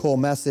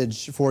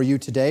message for you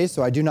today,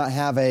 so I do not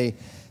have a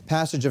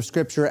passage of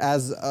Scripture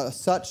as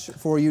such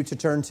for you to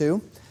turn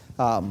to.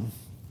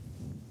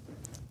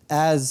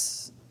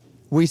 As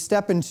we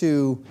step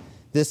into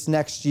this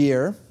next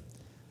year,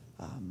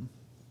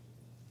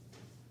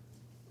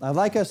 I'd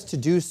like us to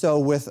do so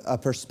with a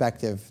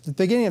perspective. At the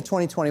beginning of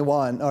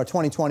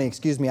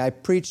 2020, I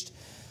preached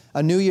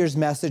a New Year's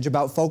message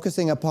about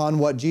focusing upon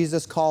what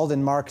Jesus called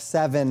in Mark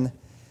 7,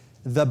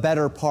 the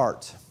better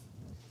part.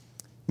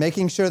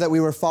 Making sure that we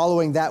were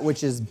following that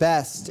which is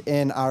best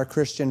in our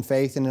Christian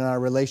faith and in our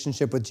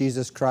relationship with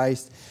Jesus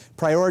Christ,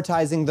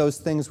 prioritizing those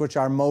things which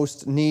are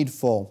most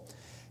needful.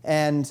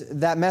 And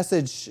that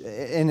message,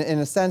 in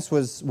a sense,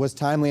 was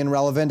timely and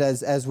relevant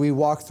as we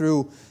walk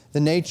through the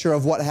nature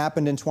of what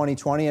happened in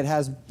 2020. It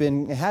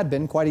had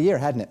been quite a year,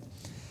 hadn't it?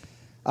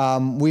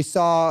 We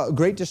saw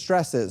great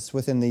distresses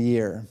within the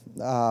year.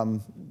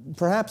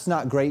 Perhaps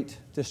not great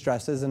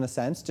distresses in a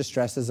sense,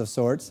 distresses of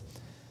sorts.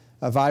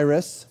 A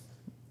virus,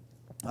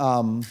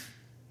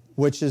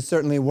 which is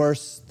certainly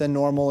worse than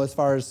normal as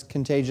far as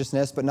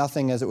contagiousness, but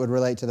nothing as it would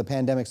relate to the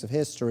pandemics of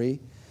history.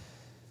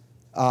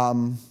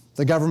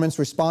 The government's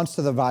response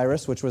to the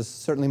virus, which was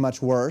certainly much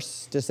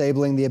worse,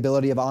 disabling the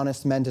ability of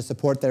honest men to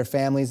support their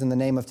families in the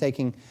name of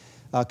taking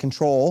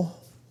control.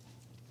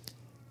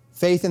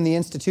 Faith in the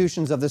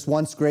institutions of this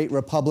once great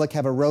republic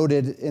have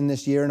eroded in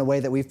this year in a way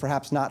that we've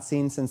perhaps not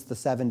seen since the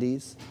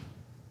 70s.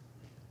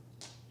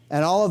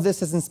 And all of this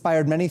has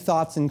inspired many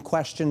thoughts and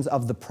questions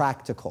of the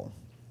practical.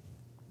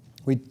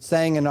 We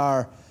sang in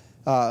our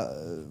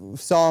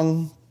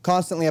song,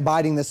 Constantly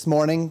Abiding, this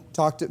morning,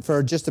 talked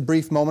for just a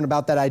brief moment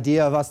about that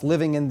idea of us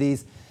living in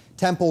these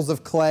temples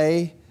of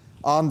clay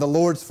on the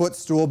Lord's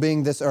footstool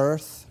being this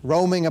earth,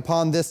 roaming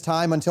upon this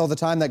time until the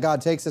time that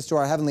God takes us to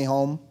our heavenly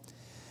home.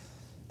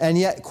 And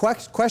yet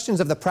questions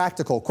of the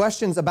practical,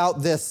 questions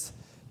about this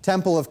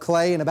temple of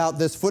clay and about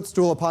this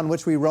footstool upon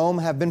which we roam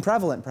have been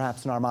prevalent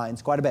perhaps in our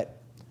minds quite a bit.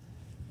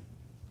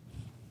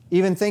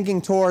 Even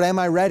thinking toward, am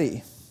I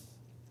ready?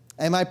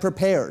 Am I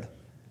prepared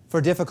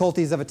for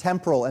difficulties of a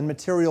temporal and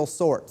material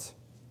sort?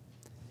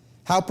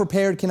 How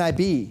prepared can I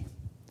be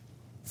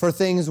for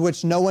things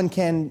which no one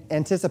can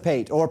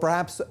anticipate, or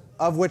perhaps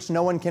of which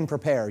no one can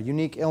prepare,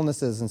 unique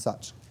illnesses and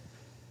such?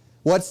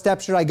 What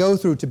steps should I go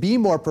through to be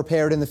more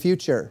prepared in the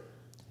future?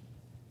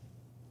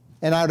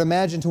 And I would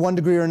imagine to one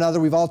degree or another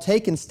we've all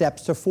taken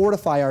steps to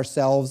fortify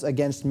ourselves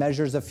against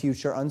measures of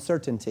future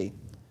uncertainty.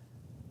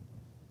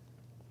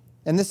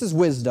 And this is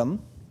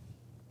wisdom,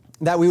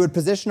 that we would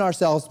position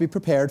ourselves to be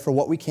prepared for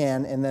what we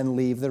can and then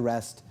leave the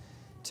rest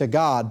to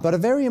God. But a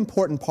very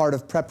important part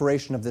of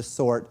preparation of this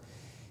sort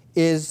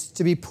is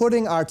to be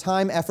putting our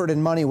time, effort,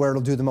 and money where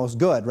it'll do the most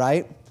good,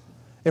 right?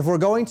 If we're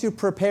going to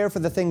prepare for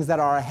the things that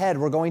are ahead,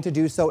 we're going to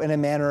do so in a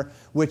manner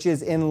which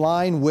is in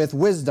line with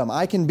wisdom.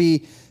 I can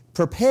be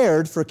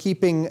prepared for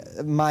keeping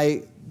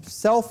my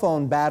cell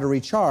phone battery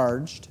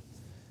charged,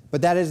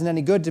 but that isn't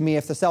any good to me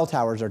if the cell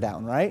towers are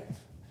down, right?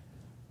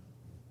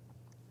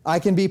 I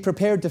can be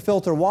prepared to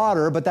filter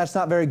water, but that's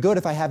not very good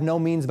if I have no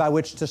means by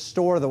which to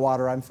store the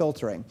water I'm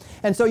filtering.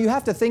 And so you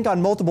have to think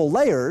on multiple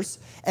layers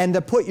and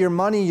to put your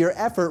money, your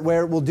effort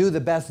where it will do the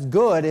best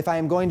good if I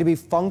am going to be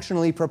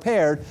functionally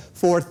prepared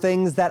for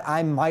things that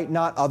I might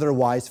not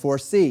otherwise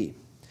foresee.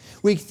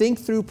 We think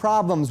through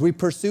problems. We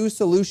pursue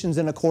solutions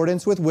in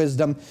accordance with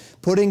wisdom,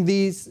 putting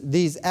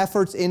these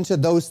efforts into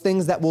those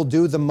things that will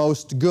do the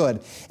most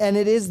good. And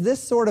it is this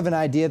sort of an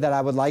idea that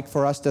I would like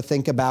for us to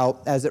think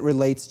about as it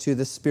relates to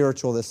the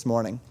spiritual this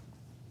morning.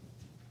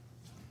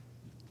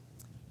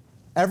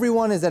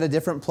 Everyone is at a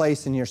different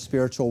place in your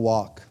spiritual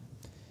walk.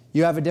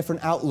 You have a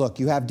different outlook.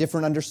 You have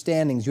different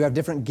understandings. You have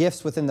different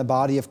gifts within the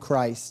body of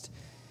Christ.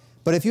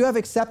 But if you have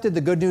accepted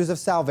the good news of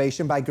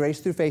salvation by grace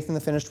through faith in the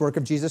finished work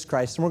of Jesus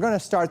Christ, and we're going to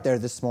start there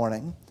this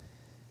morning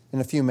in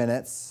a few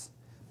minutes,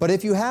 but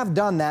if you have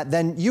done that,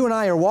 then you and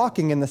I are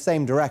walking in the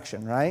same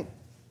direction, right?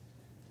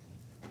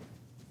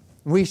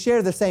 We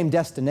share the same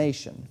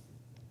destination,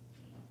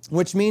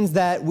 which means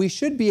that we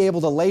should be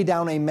able to lay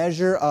down a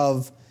measure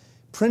of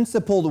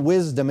principled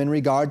wisdom in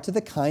regard to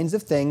the kinds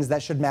of things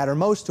that should matter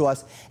most to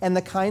us and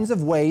the kinds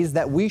of ways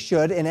that we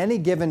should, in any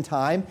given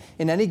time,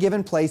 in any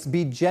given place,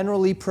 be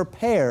generally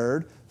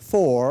prepared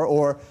for,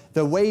 or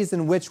the ways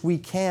in which we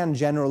can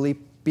generally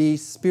be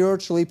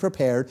spiritually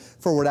prepared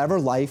for whatever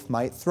life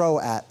might throw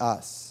at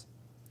us.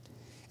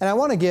 And I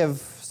want to give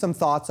some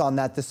thoughts on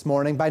that this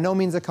morning. By no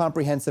means a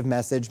comprehensive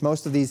message.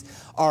 Most of these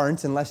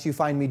aren't, unless you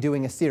find me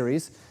doing a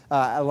series.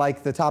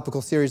 Like the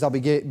topical series I'll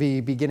be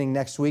beginning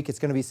next week. It's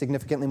going to be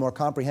significantly more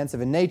comprehensive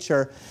in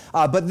nature.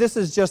 But this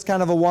is just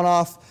kind of a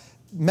one-off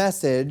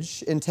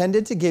message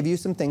intended to give you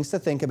some things to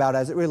think about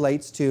as it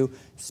relates to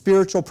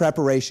spiritual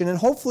preparation, and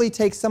hopefully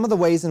take some of the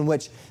ways in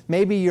which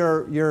maybe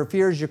your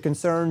fears, your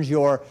concerns,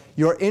 your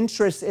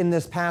interests in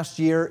this past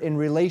year in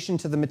relation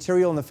to the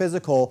material and the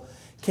physical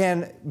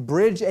can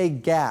bridge a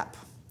gap,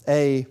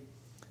 a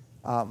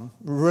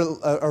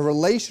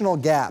relational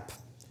gap,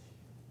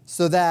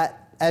 so that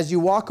as you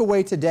walk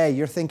away today,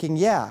 you're thinking,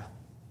 yeah,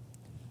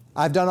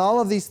 I've done all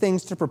of these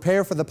things to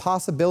prepare for the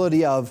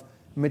possibility of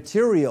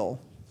material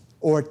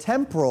or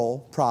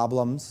temporal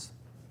problems,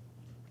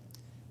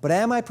 but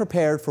am I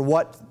prepared for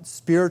what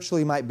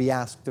spiritually might be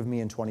asked of me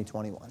in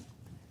 2021?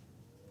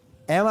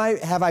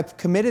 Have I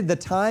committed the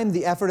time,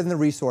 the effort, and the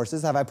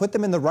resources? Have I put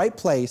them in the right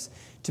place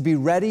to be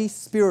ready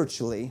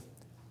spiritually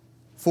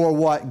for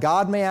what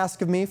God may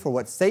ask of me, for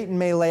what Satan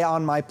may lay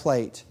on my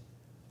plate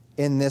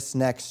in this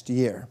next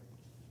year?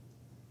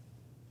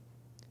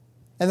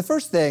 And the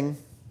first thing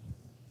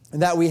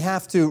that we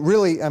have to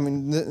really,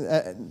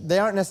 they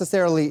aren't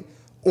necessarily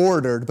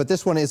ordered, but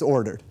this one is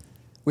ordered.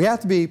 We have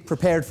to be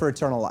prepared for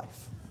eternal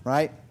life,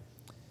 right?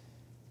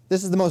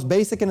 This is the most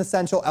basic and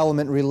essential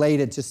element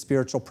related to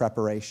spiritual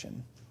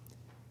preparation.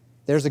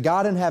 There's a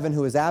God in heaven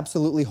who is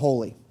absolutely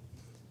holy,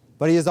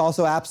 but he is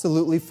also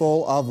absolutely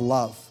full of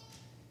love.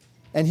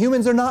 And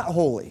humans are not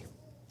holy,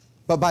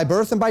 but by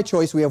birth and by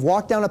choice we have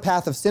walked down a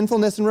path of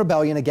sinfulness and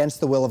rebellion against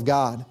the will of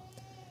God.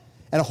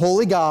 And a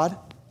holy God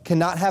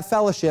cannot have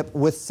fellowship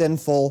with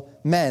sinful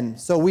men,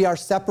 so we are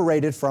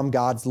separated from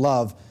God's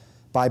love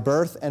by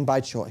birth and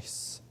by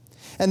choice.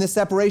 And this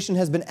separation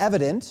has been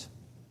evident,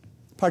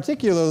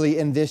 particularly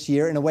in this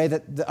year, in a way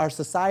that our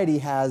society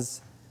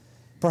has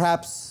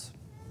perhaps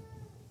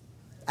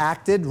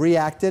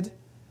reacted.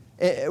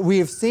 We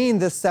have seen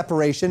this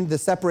separation, the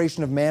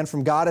separation of man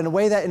from God, in a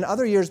way that in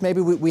other years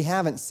maybe we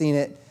haven't seen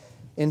it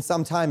in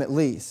some time at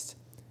least.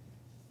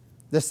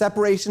 The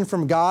separation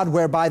from God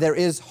whereby there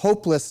is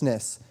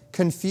hopelessness,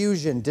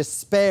 confusion,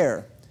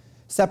 despair,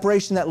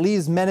 separation that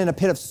leaves men in a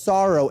pit of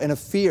sorrow and of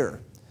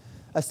fear.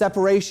 A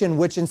separation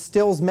which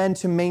instills men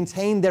to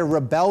maintain their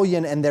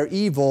rebellion and their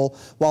evil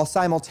while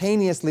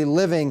simultaneously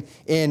living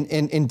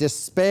in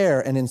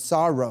despair and in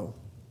sorrow.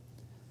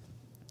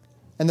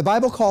 And the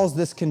Bible calls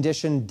this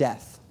condition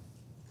death.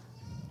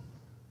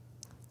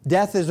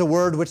 Death is a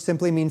word which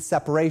simply means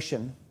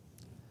separation.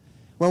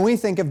 When we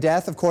think of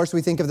death, of course,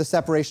 we think of the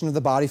separation of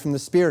the body from the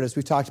spirit, as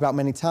we've talked about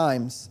many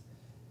times.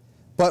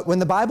 But when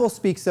the Bible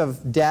speaks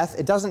of death,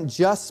 it doesn't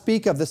just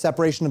speak of the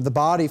separation of the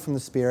body from the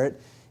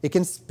spirit. It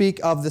can speak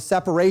of the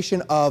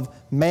separation of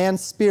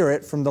man's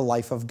spirit from the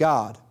life of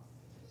God.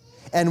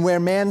 And where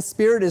man's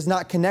spirit is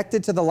not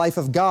connected to the life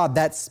of God,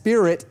 that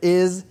spirit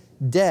is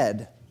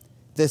dead.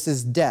 This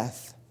is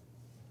death.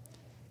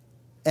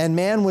 And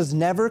man was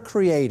never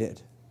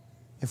created.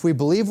 If we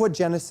believe what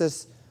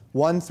Genesis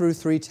 1 through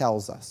 3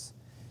 tells us,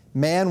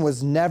 man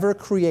was never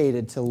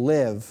created to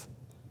live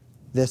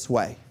this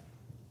way,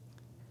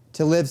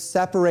 to live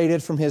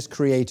separated from his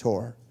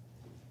Creator.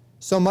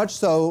 So much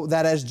so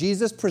that as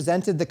Jesus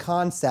presented the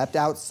concept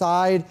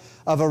outside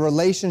of a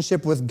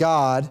relationship with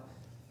God,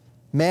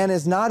 man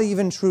is not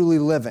even truly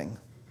living.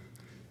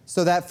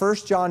 So that 1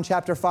 John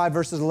chapter 5,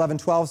 verses 11,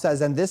 12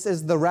 says, "And this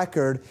is the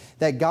record,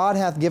 that God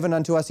hath given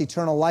unto us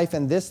eternal life,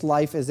 and this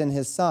life is in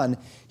his Son.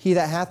 He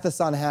that hath the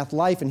Son hath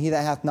life, and he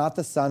that hath not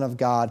the Son of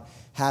God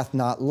hath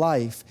not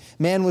life."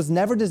 Man was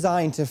never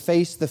designed to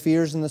face the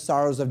fears and the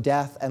sorrows of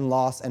death and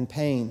loss and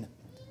pain.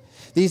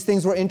 These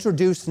things were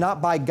introduced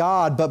not by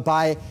God, but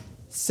by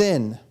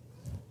sin.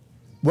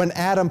 When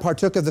Adam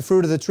partook of the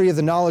fruit of the tree of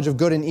the knowledge of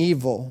good and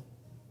evil.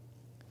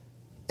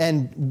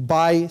 And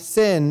by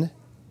sin,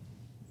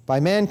 by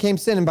man came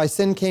sin, and by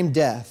sin came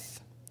death.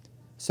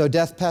 So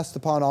death passed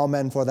upon all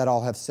men, for that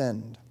all have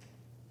sinned.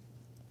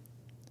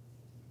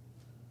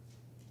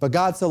 But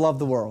God so loved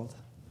the world,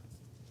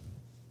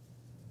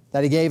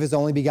 that he gave his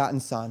only begotten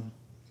Son,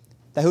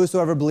 that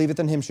whosoever believeth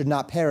in him should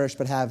not perish,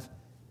 but have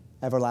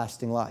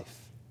everlasting life.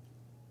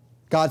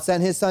 God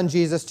sent his Son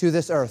Jesus to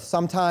this earth.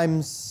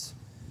 Sometimes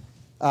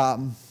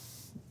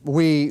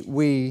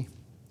we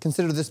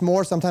consider this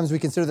more, sometimes we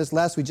consider this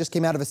less. We just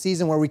came out of a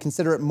season where we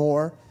consider it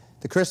more,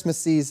 the Christmas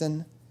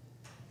season.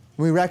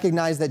 We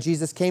recognize that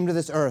Jesus came to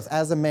this earth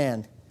as a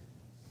man,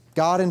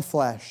 God in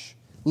flesh,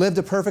 lived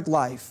a perfect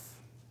life,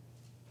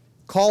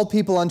 called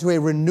people unto a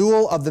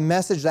renewal of the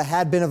message that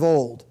had been of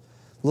old.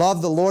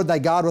 Love the Lord thy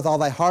God with all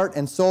thy heart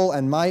and soul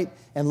and might,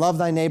 and love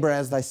thy neighbor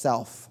as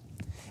thyself.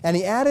 And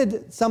he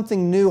added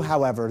something new,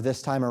 however,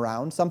 this time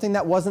around, something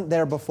that wasn't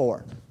there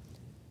before.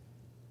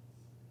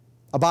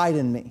 Abide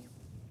in me,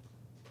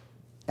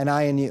 and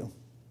I in you.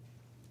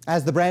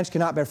 As the branch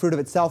cannot bear fruit of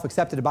itself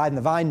except it abide in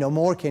the vine, no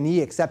more can ye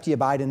except ye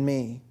abide in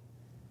me.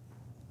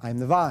 I am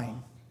the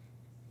vine,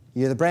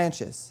 ye are the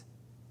branches.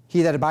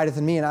 He that abideth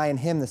in me and I in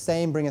him, the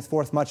same bringeth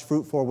forth much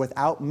fruit, for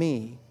without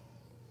me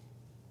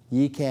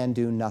ye can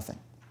do nothing.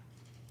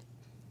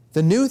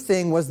 The new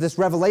thing was this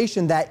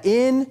revelation that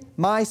in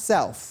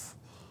myself,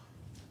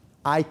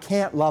 I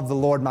can't love the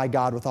Lord my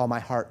God with all my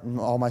heart and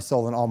all my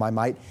soul and all my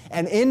might.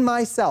 And in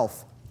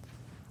myself,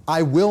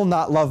 I will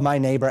not love my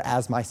neighbor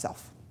as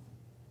myself.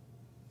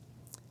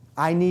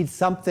 I need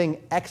something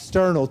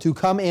external to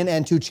come in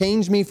and to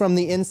change me from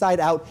the inside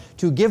out,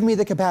 to give me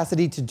the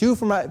capacity to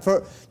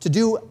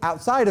do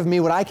outside of me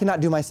what I cannot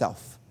do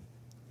myself.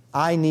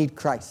 I need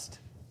Christ.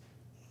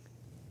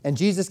 And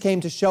Jesus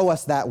came to show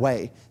us that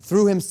way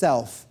through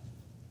himself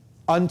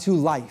unto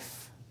life.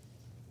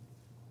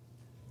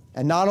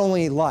 And not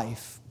only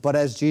life, but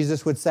as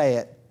Jesus would say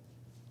it,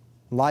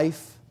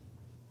 life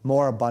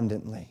more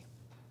abundantly.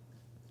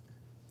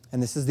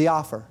 And this is the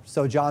offer.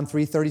 So John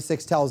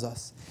 3:36 tells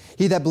us,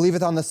 "He that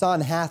believeth on the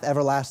Son hath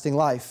everlasting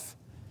life.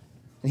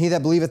 And he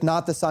that believeth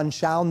not the Son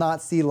shall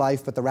not see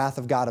life, but the wrath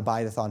of God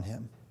abideth on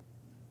him."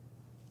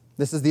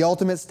 This is the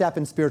ultimate step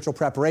in spiritual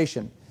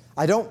preparation.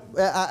 Don't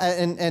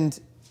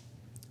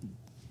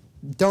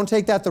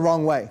take that the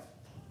wrong way.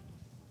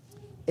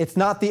 It's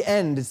not the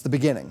end, it's the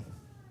beginning.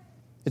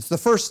 It's the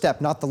first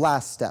step, not the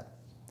last step.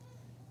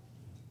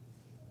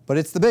 But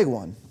it's the big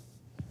one.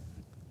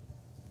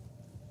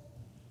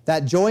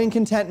 That joy and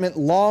contentment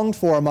longed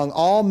for among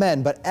all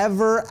men, but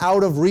ever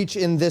out of reach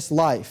in this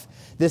life.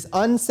 This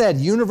unsaid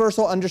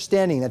universal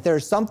understanding that there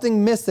is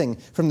something missing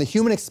from the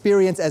human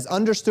experience as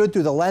understood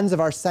through the lens of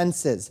our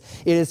senses.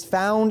 It is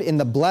found in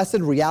the blessed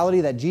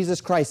reality that Jesus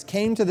Christ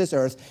came to this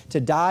earth to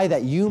die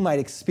that you might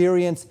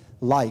experience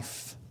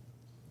life.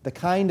 The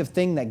kind of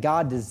thing that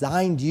God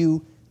designed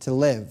you to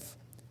live.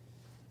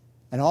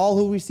 And all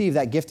who receive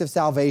that gift of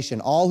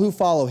salvation, all who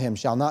follow him,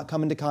 shall not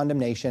come into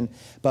condemnation,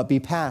 but be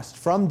passed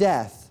from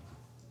death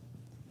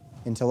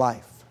into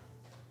life.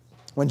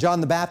 When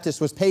John the Baptist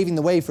was paving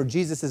the way for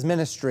Jesus'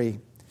 ministry,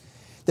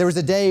 there was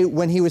a day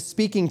when he was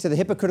speaking to the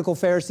hypocritical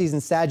Pharisees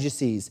and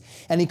Sadducees,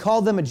 and he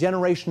called them a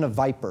generation of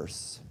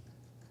vipers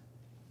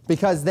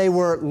because they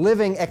were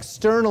living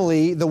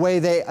externally the way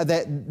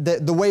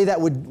that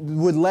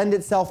would lend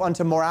itself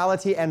unto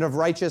morality and of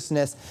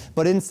righteousness,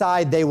 but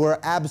inside they were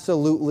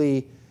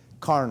absolutely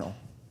carnal.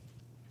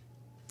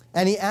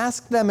 And he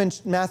asked them in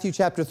Matthew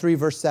chapter 3,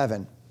 verse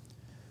 7,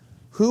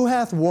 "Who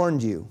hath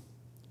warned you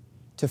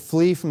to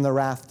flee from the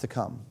wrath to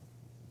come?"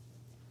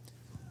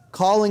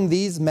 Calling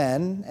these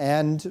men,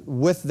 and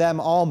with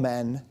them all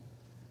men,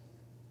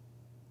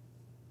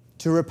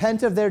 to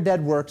repent of their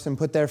dead works and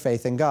put their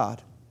faith in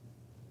God.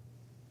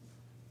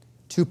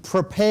 To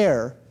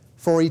prepare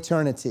for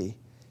eternity.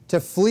 To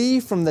flee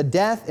from the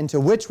death into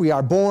which we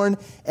are born,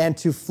 and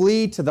to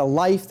flee to the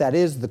life that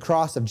is the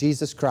cross of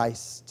Jesus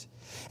Christ.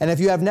 And if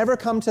you have never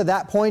come to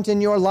that point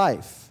in your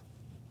life,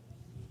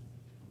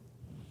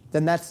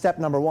 then that's step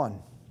number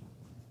one.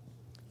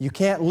 You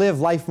can't live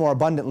life more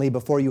abundantly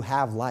before you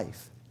have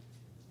life.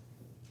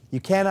 You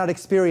cannot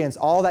experience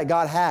all that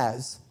God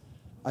has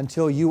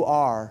until you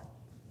are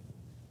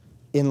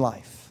in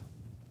life.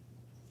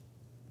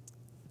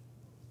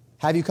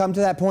 Have you come to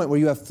that point where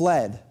you have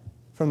fled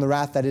from the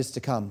wrath that is to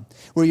come?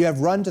 Where you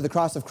have run to the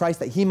cross of Christ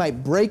that he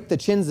might break the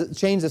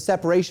chains of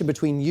separation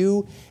between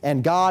you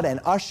and God and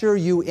usher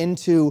you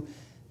into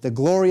the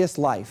glorious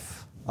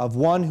life of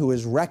one who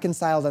is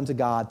reconciled unto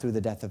God through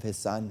the death of his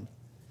Son?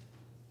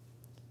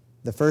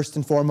 The first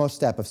and foremost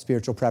step of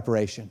spiritual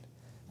preparation.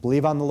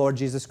 Believe on the Lord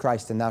Jesus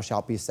Christ and thou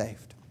shalt be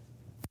saved.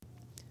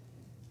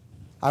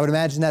 I would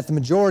imagine that the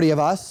majority of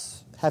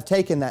us have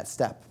taken that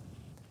step.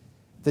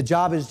 The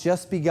job has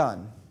just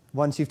begun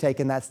once you've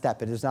taken that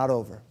step. It is not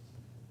over.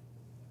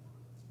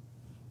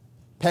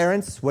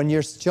 Parents, when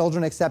your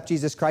children accept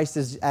Jesus Christ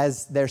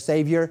as their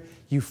Savior,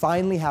 you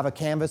finally have a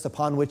canvas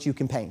upon which you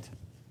can paint.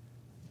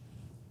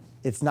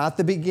 It's not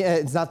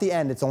the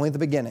end, it's only the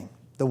beginning.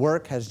 The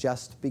work has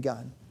just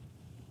begun.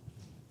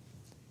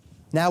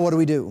 Now what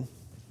do?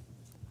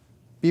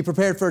 Be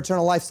prepared for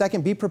eternal life.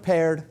 Second, be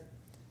prepared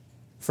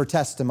for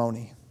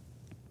testimony.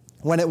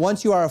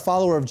 Once you are a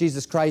follower of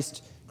Jesus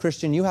Christ,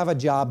 Christian, you have a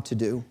job to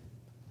do.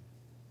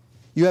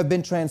 You have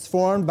been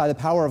transformed by the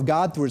power of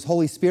God through his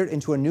Holy Spirit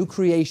into a new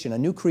creation, a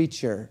new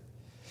creature.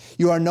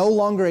 You are no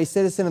longer a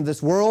citizen of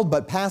this world,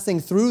 but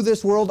passing through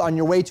this world on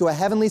your way to a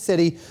heavenly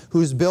city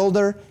whose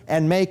builder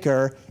and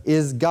maker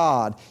is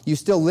God. You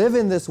still live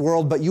in this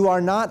world, but you are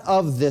not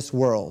of this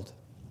world.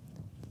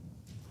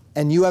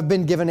 And you have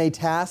been given a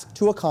task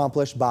to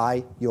accomplish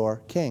by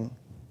your King.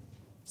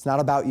 It's not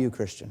about you,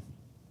 Christian.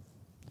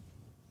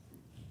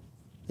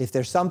 If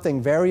there's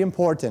something very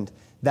important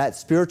that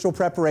spiritual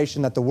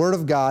preparation, that the Word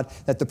of God,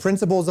 that the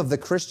principles of the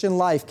Christian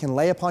life can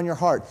lay upon your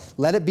heart,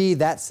 let it be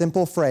that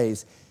simple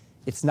phrase,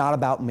 it's not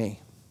about me.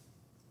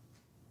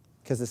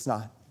 Because it's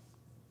not.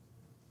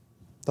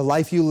 The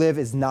life you live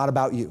is not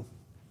about you.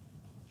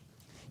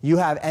 You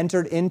have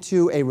entered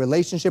into a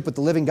relationship with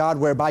the living God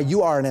whereby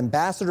you are an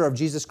ambassador of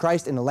Jesus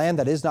Christ in a land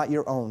that is not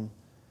your own.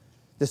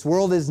 This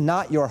world is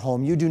not your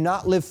home. You do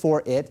not live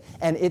for it,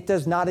 and it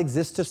does not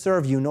exist to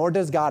serve you, nor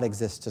does God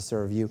exist to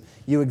serve you.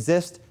 You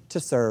exist to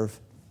serve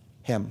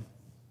him.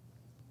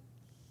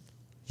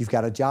 You've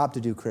got a job to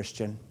do,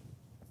 Christian.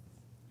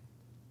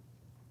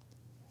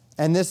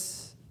 And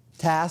this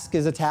task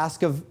is a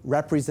task of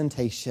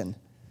representation.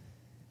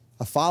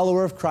 A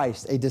follower of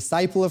Christ, a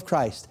disciple of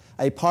Christ,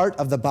 a part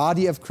of the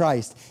body of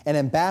Christ, an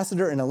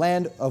ambassador in a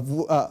land of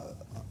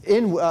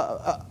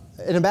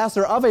an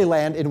ambassador of a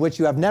land in which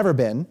you have never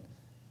been,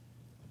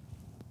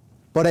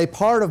 but a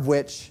part of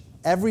which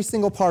every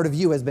single part of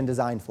you has been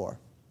designed for.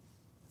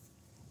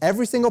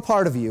 Every single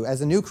part of you,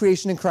 as a new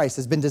creation in Christ,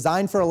 has been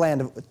designed for a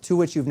land to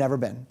which you've never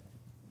been.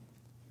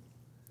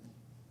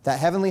 That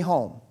heavenly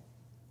home,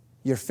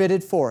 you're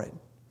fitted for it.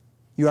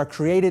 You are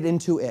created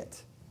into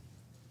it.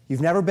 You've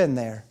never been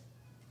there,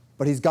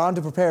 but he's gone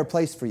to prepare a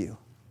place for you.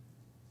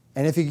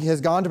 And if he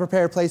has gone to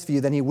prepare a place for you,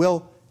 then he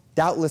will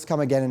doubtless come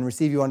again and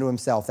receive you unto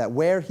himself, that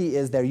where he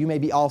is, there you may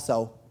be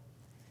also,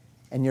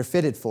 and you're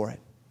fitted for it.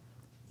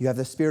 You have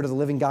the Spirit of the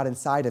living God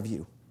inside of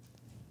you.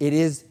 It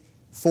is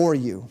for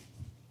you.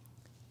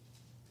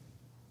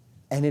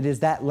 And it is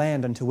that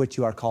land unto which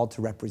you are called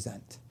to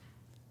represent.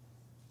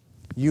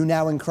 You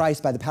now in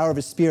Christ, by the power of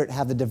his Spirit,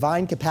 have the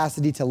divine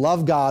capacity to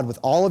love God with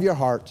all of your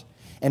heart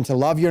and to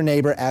love your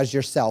neighbor as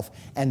yourself.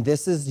 And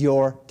this is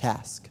your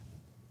task.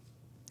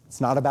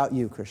 It's not about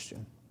you,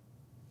 Christian.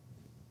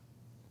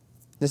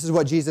 This is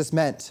what Jesus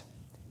meant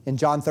in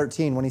John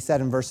 13 when he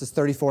said in verses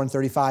 34 and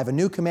 35, "A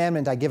new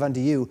commandment I give unto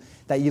you,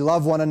 that ye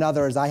love one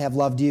another as I have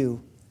loved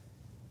you.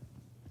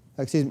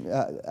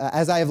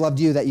 As I have loved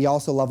you, that ye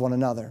also love one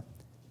another.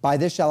 By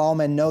this shall all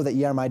men know that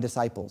ye are my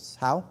disciples."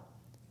 How?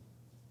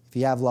 If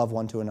ye have love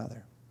one to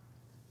another.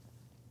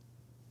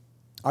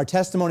 Our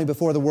testimony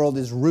before the world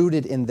is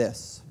rooted in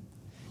this.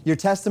 Your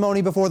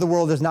testimony before the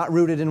world is not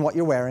rooted in what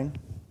you're wearing.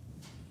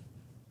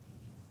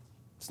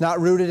 It's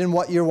not rooted in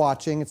what you're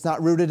watching. It's not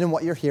rooted in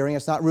what you're hearing.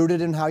 It's not rooted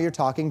in how you're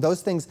talking.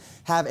 Those things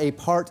have a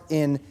part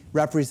in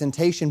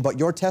representation, but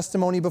your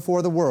testimony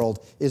before the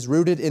world is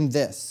rooted in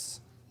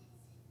this.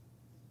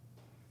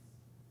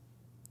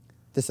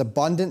 This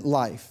abundant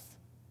life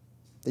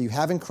that you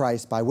have in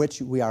Christ by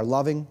which we are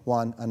loving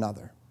one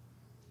another.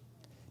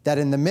 That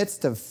in the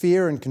midst of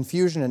fear and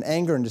confusion and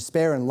anger and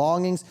despair and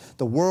longings,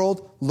 the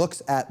world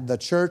looks at the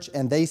church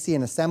and they see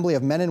an assembly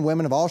of men and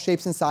women of all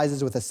shapes and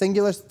sizes with a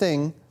singular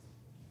thing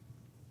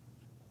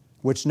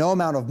which no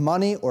amount of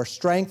money or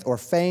strength or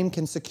fame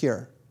can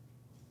secure.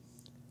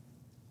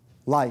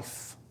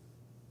 Life.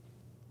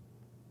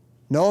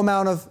 No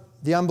amount of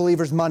the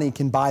unbeliever's money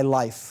can buy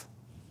life.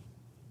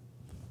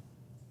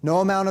 No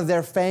amount of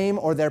their fame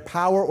or their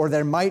power or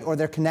their might or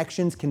their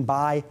connections can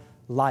buy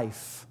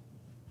life.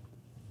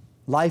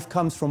 Life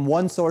comes from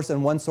one source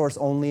and one source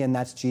only, and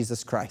that's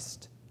Jesus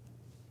Christ.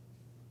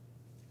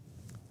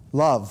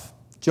 Love,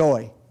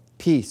 joy,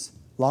 peace,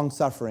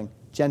 long-suffering,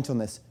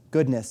 gentleness,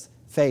 goodness,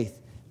 faith,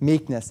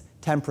 meekness,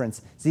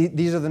 temperance.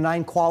 These are the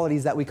 9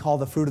 qualities that we call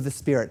the fruit of the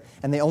Spirit,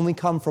 and they only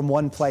come from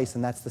one place,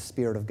 and that's the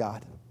Spirit of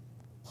God.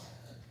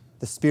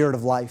 The Spirit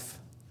of life.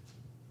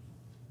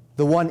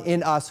 The one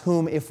in us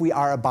whom, if we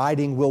are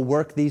abiding, will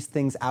work these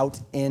things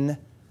out in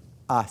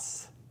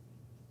us.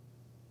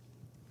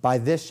 By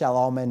this shall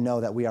all men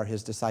know that we are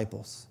his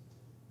disciples,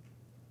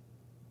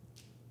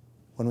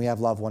 when we have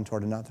love one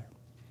toward another.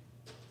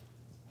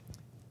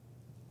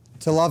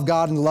 To love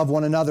God and to love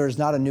one another is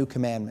not a new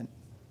commandment.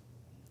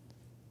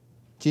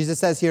 Jesus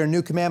says here, "A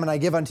new commandment I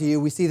give unto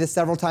you." We see this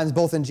several times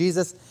both in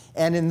Jesus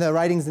and in the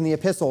writings in the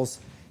epistles.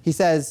 He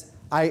says,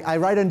 I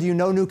write unto you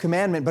no new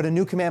commandment, but a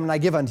new commandment I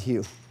give unto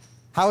you.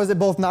 How is it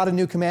both not a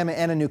new commandment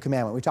and a new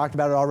commandment? We talked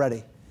about it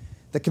already.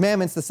 The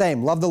commandment's the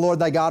same. Love the Lord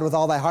thy God with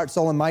all thy heart,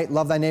 soul, and might.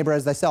 Love thy neighbor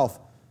as thyself.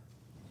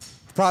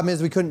 The problem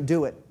is we couldn't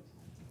do it.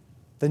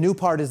 The new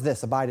part is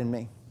this: abide in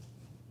me.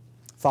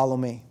 Follow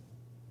me,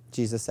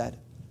 Jesus said.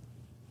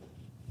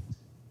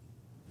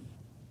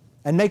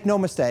 And make no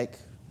mistake,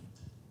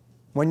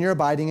 when you're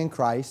abiding in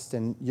Christ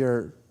and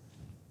you're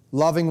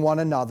loving one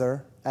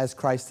another as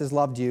Christ has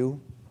loved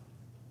you,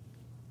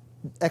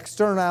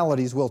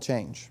 externalities will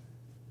change.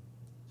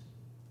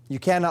 You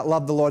cannot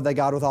love the Lord thy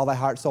God with all thy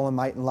heart, soul, and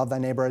might, and love thy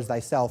neighbor as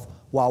thyself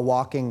while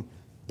walking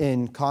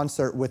in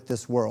concert with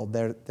this world,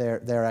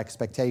 their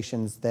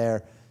expectations,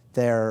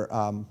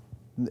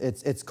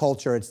 its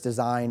culture, its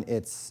design,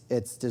 its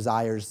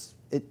desires.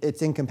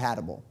 It's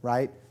incompatible,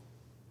 right?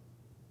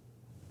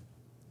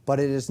 But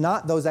it is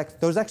not those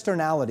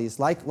externalities,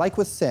 like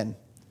with sin.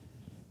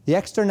 The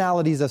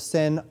externalities of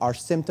sin are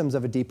symptoms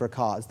of a deeper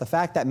cause. The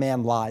fact that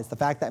man lies, the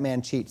fact that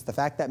man cheats, the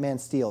fact that man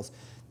steals,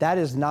 that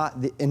is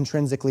not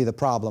intrinsically the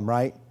problem,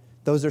 right?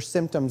 Those are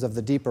symptoms of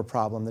the deeper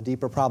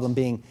problem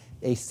being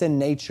a sin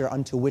nature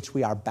unto which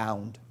we are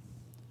bound.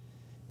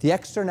 The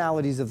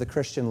externalities of the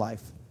Christian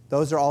life,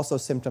 those are also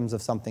symptoms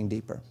of something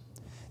deeper.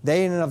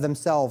 They in and of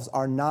themselves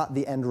are not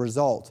the end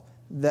result,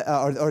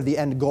 or the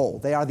end goal.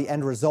 They are the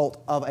end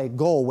result of a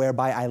goal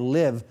whereby I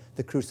live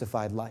the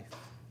crucified life.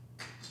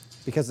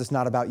 Because it's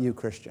not about you,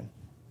 Christian.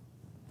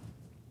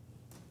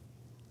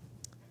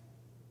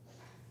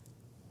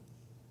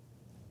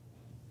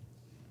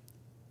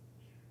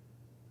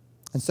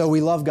 And so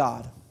we love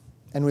God,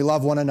 and we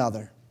love one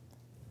another.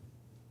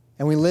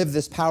 And we live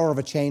this power of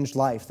a changed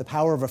life, the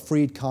power of a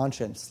freed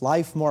conscience,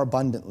 life more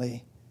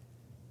abundantly.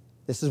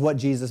 This is what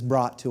Jesus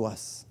brought to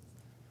us.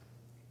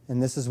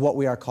 And this is what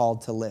we are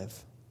called to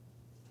live.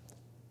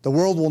 The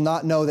world will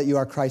not know that you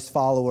are Christ's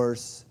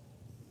followers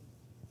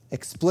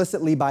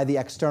explicitly by the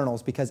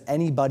externals, because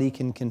anybody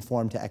can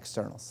conform to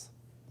externals.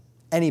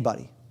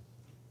 Anybody.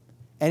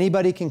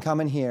 Anybody can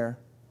come in here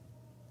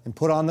and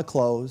put on the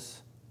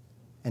clothes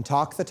and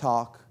talk the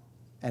talk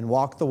and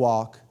walk the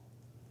walk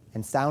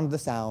and sound the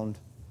sound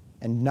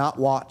and not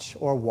watch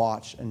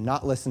and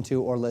not listen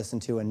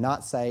to and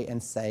not say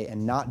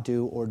and not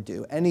do or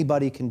do.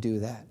 Anybody can do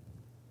that.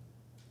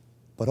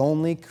 But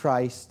only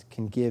Christ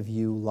can give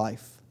you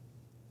life.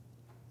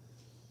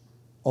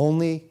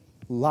 Only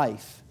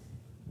life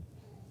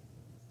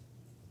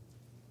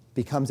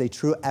becomes a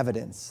true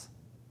evidence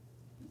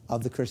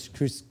of the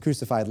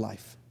crucified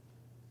life.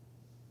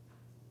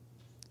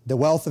 The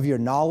wealth of your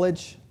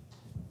knowledge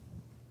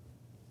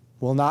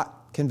will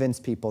not convince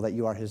people that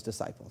you are his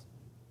disciples.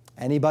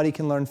 Anybody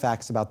can learn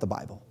facts about the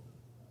Bible.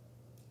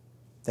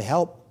 They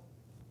help.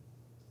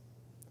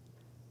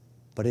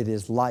 But it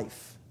is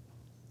life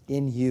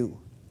in you.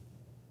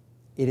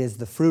 It is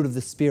the fruit of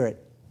the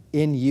Spirit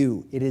in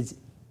you. It is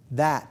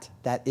that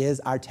is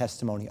our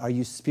testimony. Are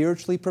you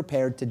spiritually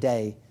prepared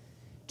today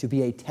to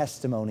be a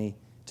testimony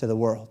to the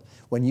world?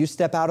 When you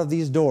step out of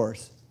these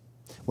doors,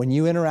 when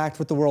you interact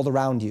with the world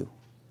around you,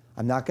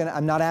 I'm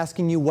not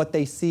asking you what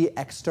they see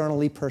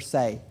externally per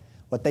se,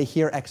 what they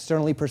hear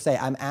externally per se.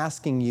 I'm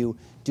asking you,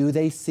 do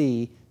they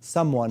see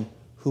someone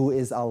who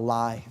is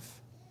alive,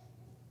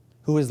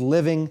 who is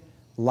living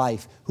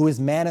life, who is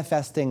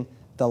manifesting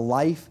the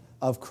life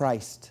of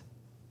Christ,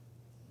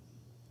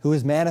 who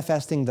is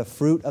manifesting the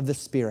fruit of the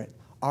Spirit?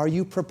 Are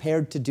you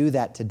prepared to do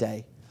that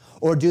today?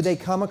 Or do they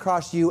come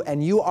across you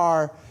and you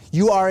are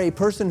a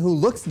person who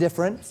looks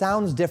different,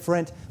 sounds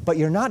different, but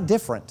you're not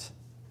different?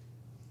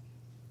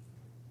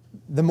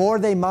 The more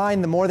they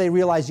mind, the more they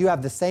realize you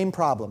have the same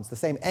problems, the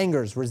same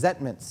angers,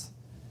 resentments,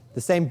 the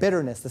same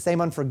bitterness, the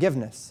same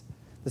unforgiveness,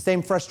 the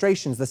same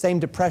frustrations, the same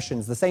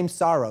depressions, the same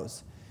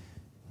sorrows.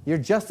 You're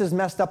just as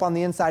messed up on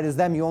the inside as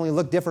them. You only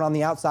look different on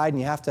the outside,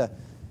 and you have to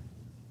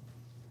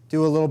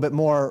do a little bit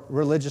more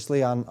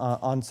religiously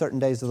on certain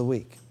days of the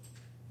week.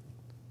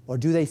 Or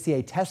do they see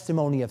a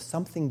testimony of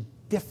something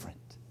different?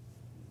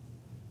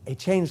 A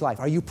changed life.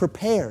 Are you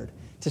prepared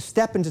to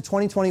step into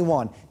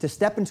 2021, to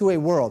step into a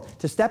world,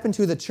 to step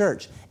into the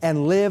church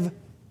and live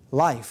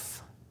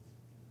life?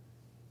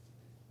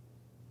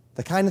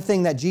 The kind of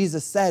thing that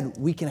Jesus said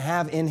we can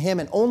have in him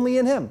and only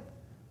in him.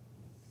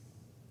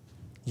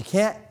 You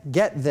can't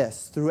get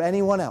this through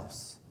anyone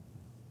else.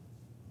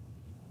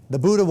 The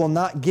Buddha will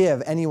not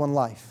give anyone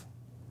life.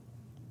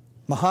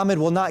 Muhammad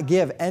will not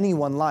give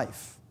anyone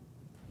life.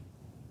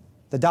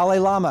 The Dalai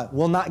Lama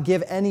will not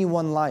give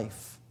anyone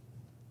life.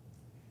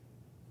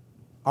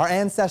 Our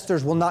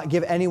ancestors will not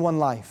give anyone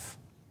life.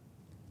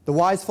 The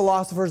wise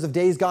philosophers of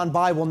days gone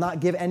by will not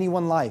give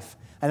anyone life.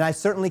 And I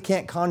certainly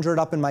can't conjure it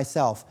up in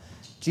myself.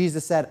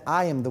 Jesus said,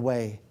 I am the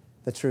way,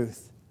 the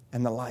truth,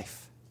 and the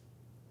life.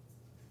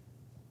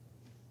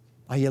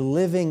 Are you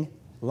living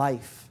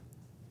life?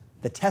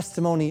 The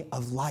testimony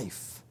of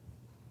life.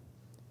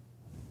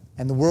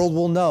 And the world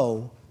will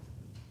know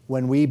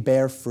when we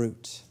bear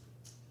fruit.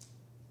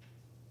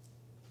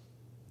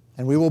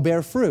 And we will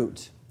bear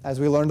fruit, as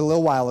we learned a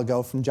little while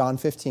ago from John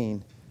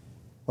 15,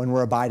 when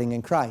we're abiding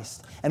in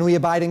Christ. And we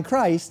abide in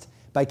Christ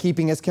by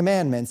keeping his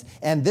commandments.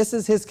 And this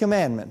is his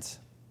commandment,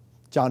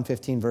 John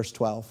 15, verse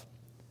 12,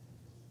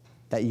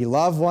 that ye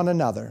love one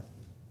another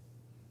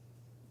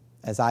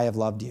as I have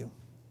loved you.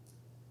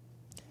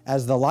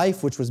 As the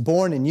life which was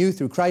born in you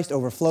through Christ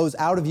overflows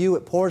out of you,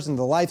 it pours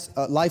into the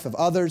life of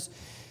others.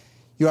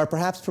 You are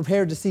perhaps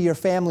prepared to see your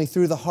family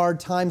through the hard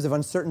times of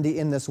uncertainty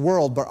in this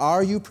world, but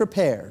are you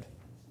prepared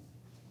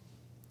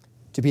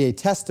to be a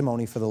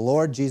testimony for the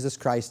Lord Jesus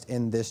Christ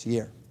in this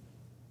year?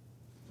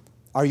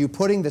 Are you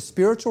putting the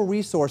spiritual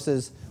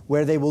resources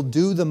where they will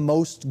do the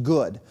most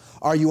good?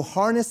 Are you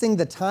harnessing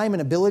the time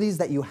and abilities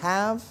that you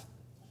have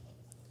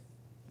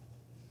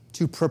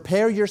to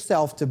prepare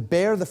yourself to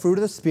bear the fruit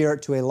of the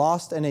Spirit to a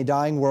lost and a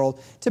dying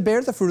world, to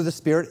bear the fruit of the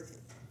Spirit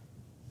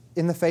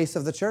in the face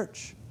of the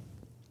church?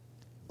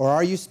 Or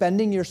are you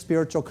spending your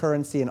spiritual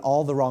currency in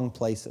all the wrong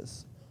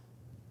places?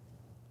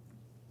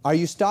 Are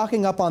you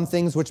stocking up on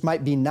things which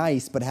might be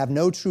nice but have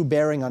no true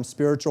bearing on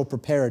spiritual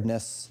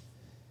preparedness,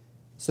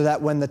 so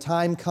that when the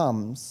time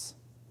comes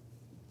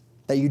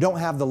that you don't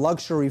have the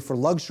luxury for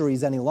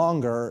luxuries any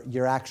longer,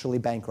 you're actually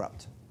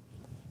bankrupt?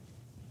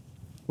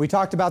 We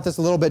talked about this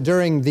a little bit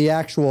during the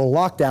actual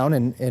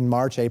lockdown in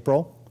March,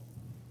 April.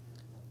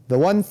 The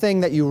one thing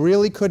that you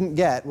really couldn't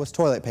get was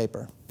toilet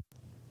paper.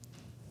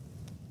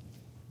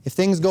 If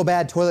things go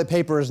bad, toilet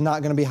paper is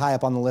not going to be high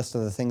up on the list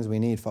of the things we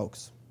need,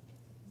 folks.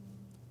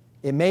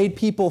 It made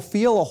people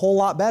feel a whole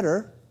lot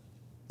better,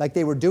 like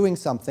they were doing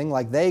something,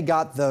 like they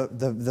got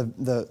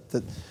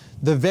the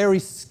very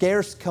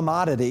scarce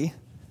commodity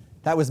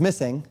that was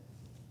missing.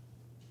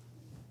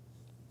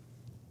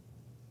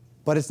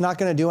 But it's not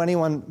going to do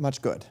anyone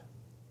much good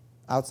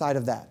outside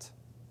of that,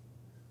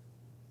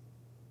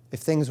 if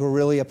things were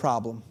really a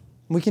problem.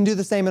 We can do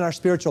the same in our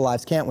spiritual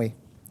lives, can't we?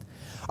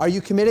 Are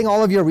you committing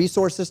all of your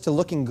resources to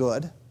looking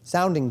good,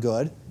 sounding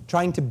good,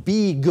 trying to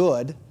be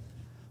good,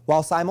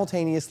 while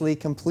simultaneously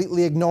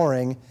completely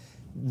ignoring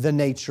the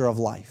nature of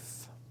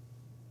life?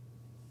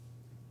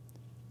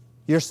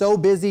 You're so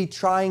busy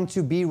trying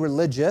to be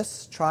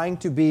religious, trying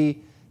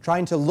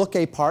to look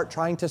a part,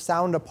 trying to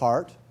sound a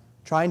part,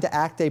 trying to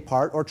act a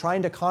part, or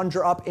trying to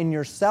conjure up in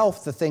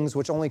yourself the things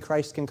which only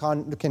Christ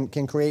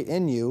can create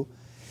in you,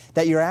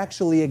 that you're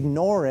actually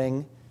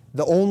ignoring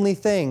the only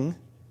thing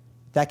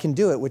that can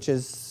do it, which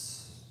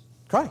is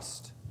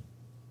Christ.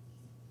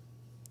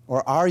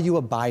 Or are you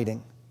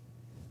abiding,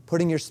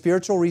 putting your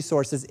spiritual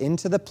resources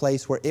into the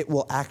place where it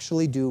will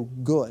actually do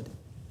good?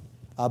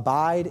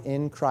 Abide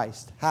in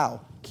Christ.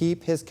 How?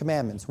 Keep his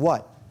commandments.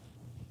 What?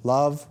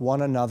 Love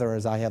one another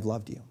as I have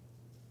loved you.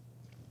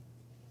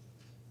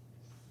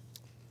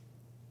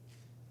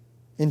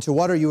 Into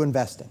what are you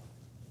investing?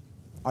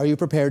 Are you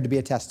prepared to be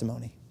a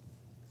testimony?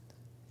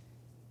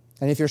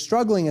 And if you're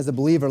struggling as a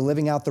believer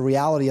living out the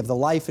reality of the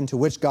life into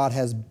which God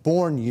has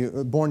born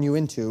you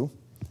into,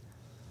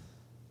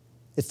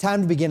 it's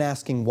time to begin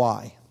asking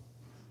why.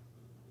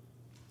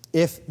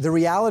 If the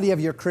reality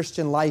of your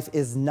Christian life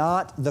is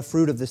not the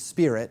fruit of the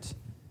Spirit,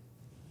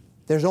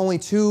 there's only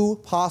two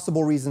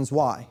possible reasons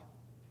why.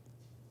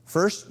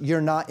 First,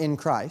 you're not in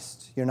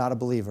Christ. You're not a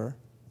believer.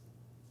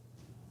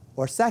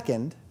 Or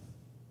second,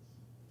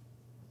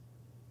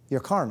 you're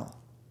carnal.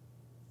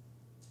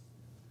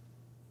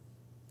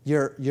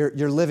 You're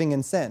living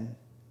in sin.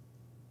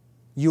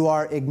 You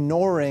are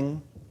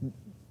ignoring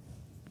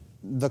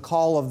the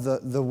call of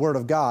the Word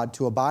of God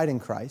to abide in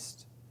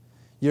Christ.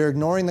 You're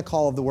ignoring the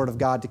call of the Word of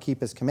God to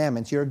keep His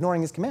commandments. You're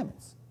ignoring His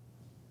commandments.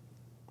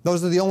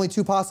 Those are the only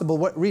two possible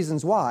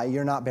reasons why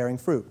you're not bearing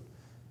fruit.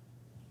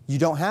 You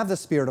don't have the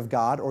Spirit of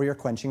God, or you're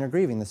quenching or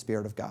grieving the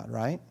Spirit of God,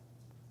 right?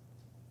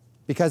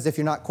 Because if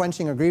you're not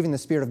quenching or grieving the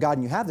Spirit of God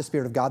and you have the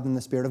Spirit of God, then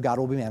the Spirit of God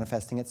will be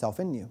manifesting itself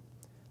in you.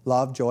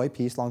 Love, joy,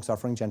 peace,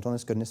 long-suffering,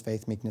 gentleness, goodness,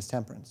 faith, meekness,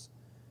 temperance.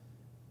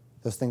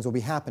 Those things will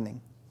be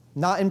happening.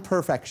 Not in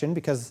perfection,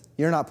 because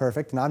you're not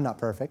perfect and I'm not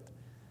perfect,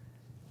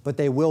 but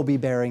they will be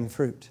bearing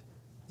fruit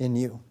in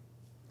you.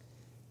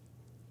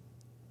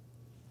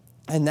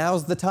 And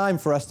now's the time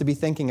for us to be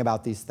thinking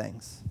about these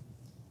things.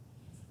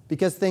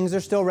 Because things are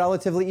still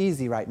relatively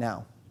easy right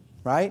now,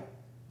 right?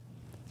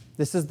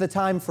 This is the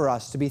time for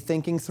us to be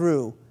thinking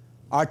through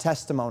our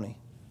testimony.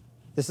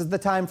 This is the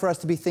time for us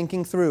to be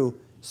thinking through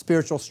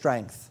spiritual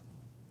strength.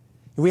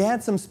 We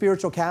had some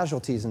spiritual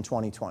casualties in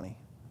 2020.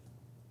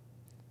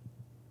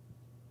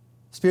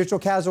 Spiritual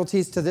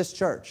casualties to this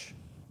church.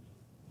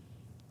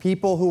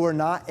 People who were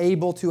not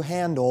able to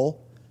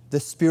handle the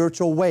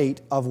spiritual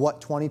weight of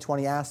what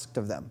 2020 asked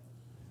of them.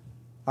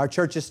 Our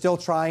church is still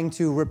trying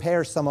to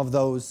repair some of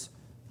those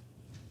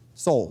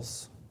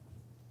souls.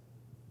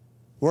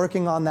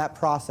 Working on that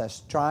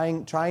process,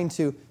 trying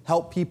to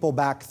help people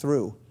back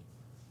through.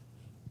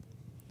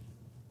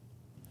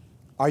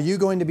 Are you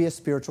going to be a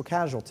spiritual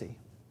casualty?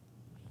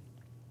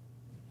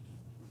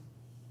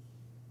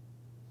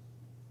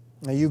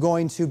 Are you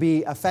going to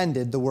be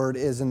offended, the word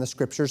is in the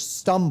Scriptures,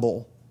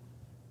 stumble,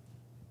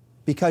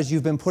 because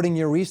you've been putting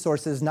your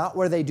resources not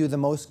where they do the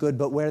most good,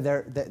 but where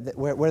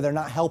they're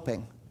not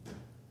helping?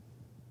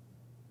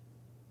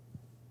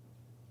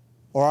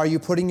 Or are you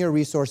putting your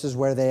resources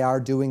where they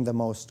are doing the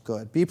most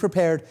good? Be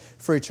prepared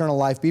for eternal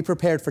life. Be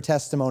prepared for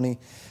testimony.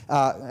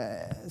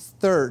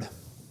 Third,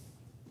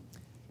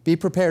 be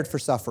prepared for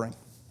suffering.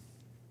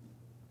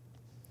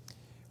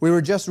 We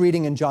were just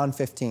reading in John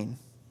 15.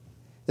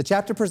 The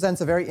chapter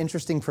presents a very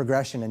interesting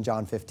progression in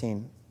John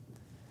 15.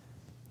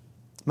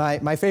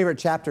 My favorite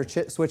chapter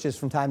switches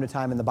from time to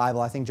time in the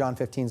Bible. I think John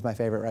 15 is my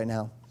favorite right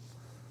now.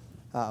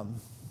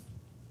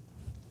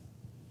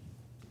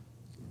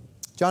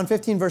 John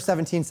 15, verse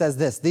 17 says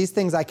this, "These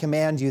things I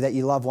command you, that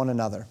ye love one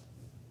another."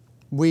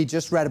 We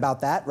just read about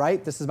that,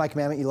 right? This is my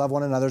commandment, you love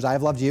one another as I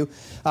have loved you.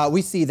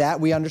 We see that.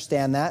 We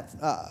understand that.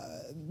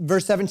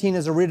 Verse 17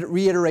 is a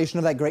reiteration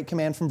of that great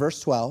command from verse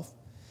 12.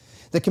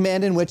 The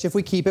command in which if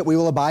we keep it, we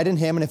will abide in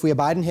Him, and if we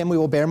abide in Him, we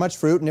will bear much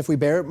fruit, and if we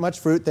bear much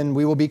fruit, then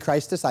we will be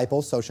Christ's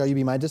disciples, so shall you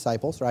be my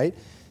disciples, right?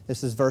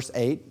 This is verse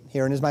 8.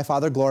 "Herein is my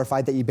Father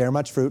glorified, that ye bear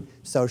much fruit,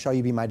 so shall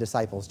you be my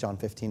disciples," John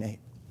 15, 8.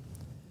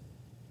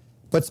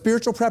 But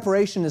spiritual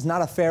preparation is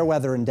not a fair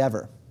weather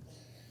endeavor.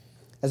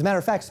 As a matter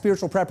of fact,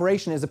 spiritual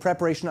preparation is a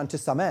preparation unto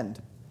some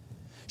end.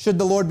 Should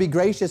the Lord be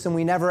gracious and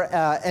we never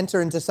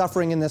enter into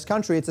suffering in this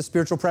country, it's a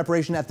spiritual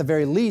preparation at the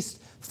very least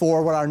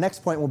for what our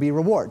next point will be,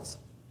 rewards.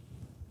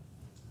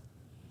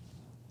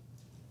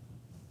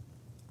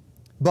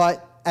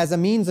 But as a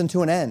means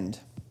unto an end,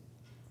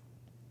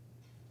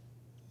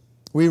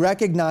 we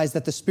recognize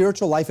that the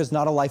spiritual life is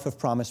not a life of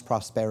promised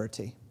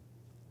prosperity.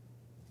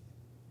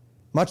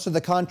 Much to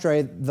the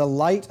contrary, the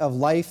light of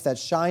life that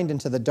shined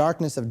into the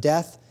darkness of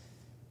death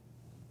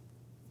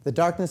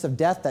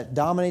that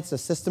dominates the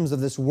systems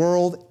of this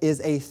world, is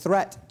a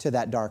threat to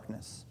that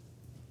darkness.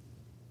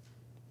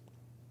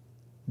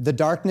 The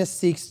darkness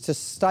seeks to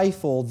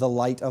stifle the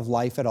light of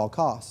life at all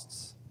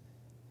costs.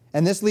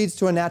 And this leads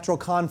to a natural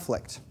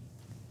conflict.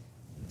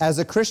 As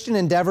a Christian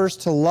endeavors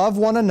to love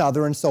one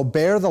another and so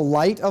bear the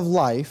light of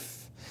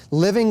life,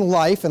 living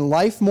life and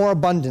life more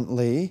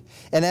abundantly,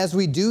 and as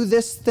we do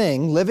this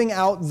thing, living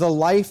out the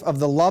life of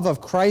the love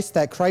of Christ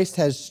that Christ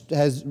has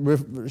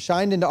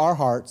shined into our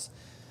hearts,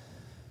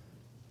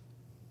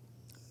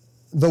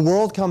 the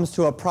world comes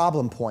to a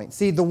problem point.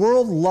 See, the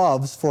world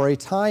loves, for a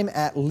time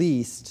at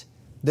least,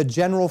 the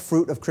general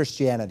fruit of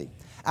Christianity.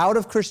 Out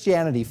of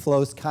Christianity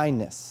flows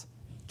kindness,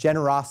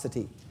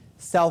 generosity,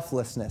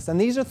 selflessness. And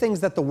these are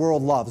things that the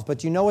world loves.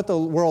 But you know what the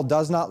world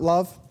does not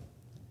love?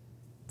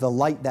 The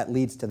light that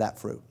leads to that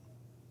fruit.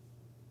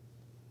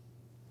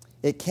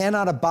 It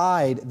cannot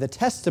abide the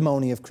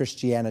testimony of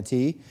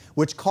Christianity,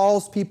 which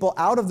calls people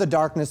out of the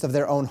darkness of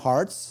their own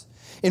hearts,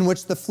 in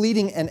which the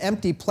fleeting and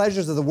empty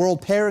pleasures of the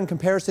world pale in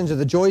comparison to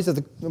the joys of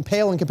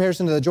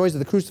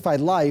the crucified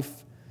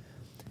life,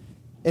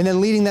 and then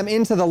leading them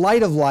into the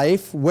light of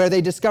life, where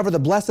they discover the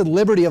blessed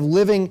liberty of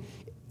living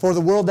for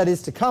the world that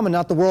is to come and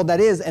not the world that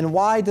is. And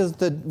why does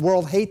the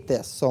world hate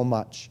this so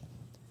much?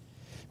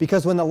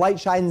 Because when the light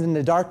shines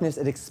into darkness,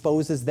 it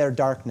exposes their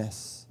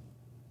darkness.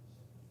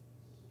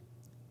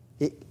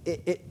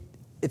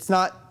 It's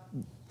not,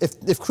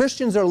 if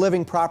Christians are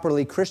living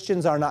properly,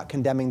 Christians are not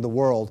condemning the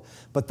world,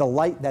 but the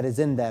light that is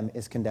in them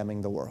is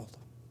condemning the world.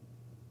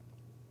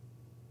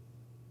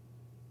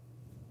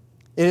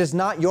 It is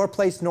not your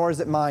place, nor is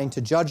it mine,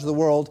 to judge the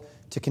world,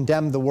 to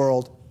condemn the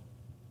world.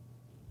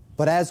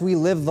 But as we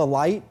live the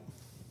light,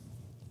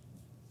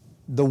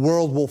 the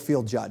world will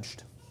feel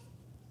judged.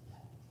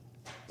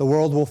 The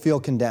world will feel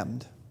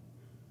condemned.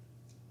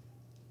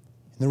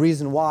 And the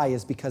reason why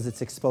is because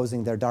it's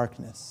exposing their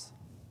darkness.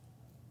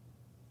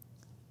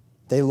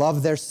 They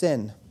love their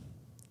sin.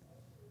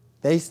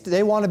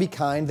 They want to be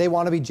kind, they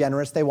want to be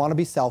generous, they want to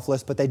be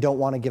selfless, but they don't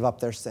want to give up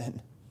their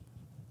sin.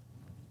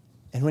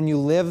 And when you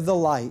live the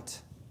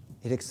light,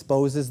 it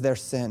exposes their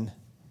sin,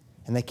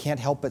 and they can't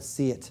help but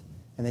see it,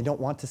 and they don't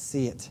want to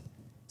see it,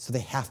 so they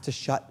have to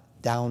shut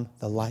down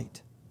the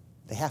light.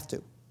 They have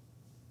to.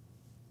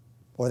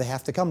 Or they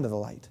have to come to the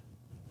light.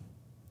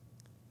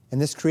 And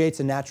this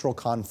creates a natural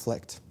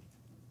conflict,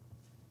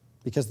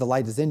 because the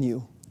light is in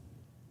you.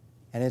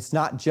 And it's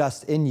not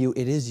just in you,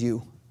 it is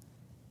you,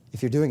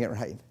 if you're doing it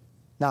right.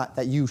 Not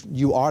that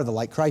you are the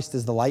light, Christ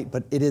is the light,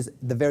 but it is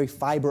the very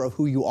fiber of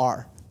who you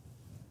are.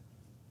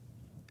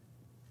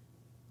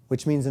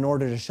 Which means in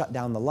order to shut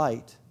down the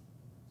light,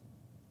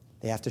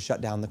 they have to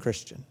shut down the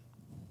Christian.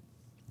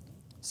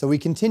 So we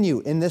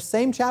continue in this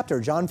same chapter,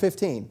 John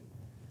 15.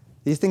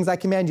 These things I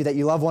command you, that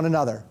you love one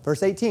another.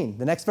 Verse 18,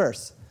 the next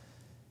verse.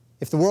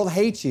 If the world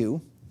hates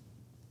you,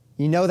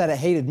 you know that it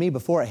hated me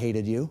before it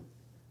hated you.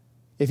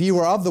 If you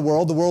were of the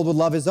world would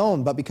love his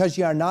own. But because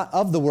ye are not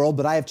of the world,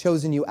 but I have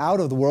chosen you out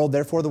of the world,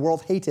 therefore the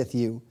world hateth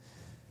you.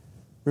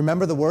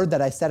 Remember the word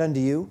that I said unto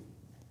you,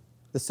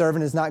 the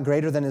servant is not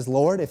greater than his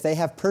Lord. If they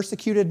have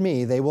persecuted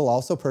me, they will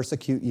also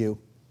persecute you.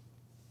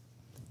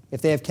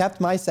 If they have kept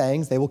my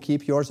sayings, they will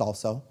keep yours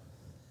also.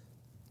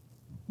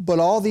 But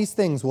all these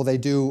things will they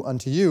do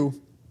unto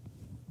you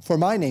for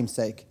my name's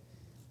sake,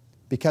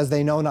 because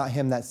they know not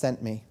him that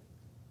sent me.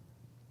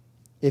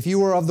 If you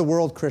were of the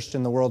world,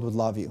 Christian, the world would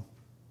love you.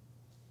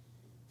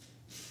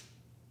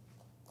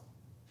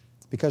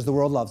 Because the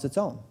world loves its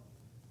own.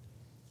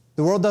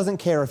 The world doesn't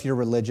care if you're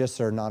religious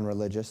or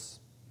non-religious,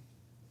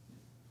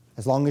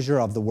 as long as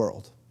you're of the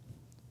world.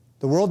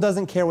 The world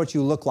doesn't care what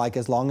you look like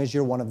as long as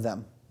you're one of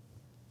them.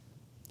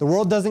 The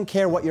world doesn't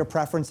care what your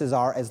preferences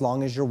are as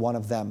long as you're one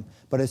of them.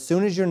 But as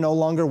soon as you're no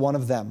longer one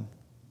of them,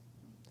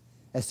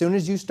 as soon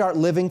as you start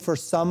living for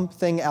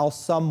something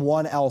else,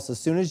 someone else, as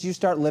soon as you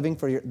start living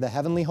for the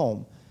heavenly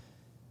home,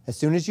 as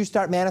soon as you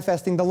start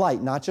manifesting the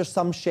light, not just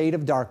some shade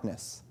of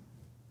darkness,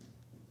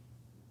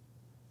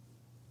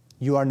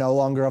 you are no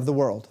longer of the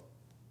world.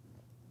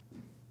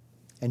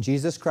 And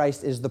Jesus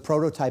Christ is the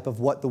prototype of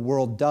what the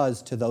world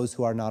does to those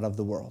who are not of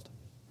the world.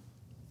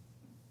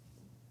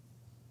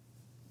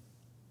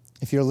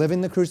 If you're living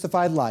the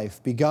crucified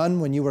life, begun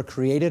when you were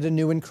created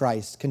anew in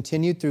Christ,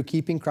 continued through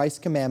keeping Christ's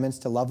commandments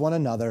to love one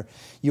another,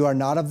 you are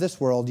not of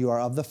this world, you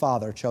are of the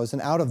Father, chosen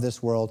out of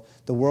this world.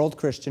 The world,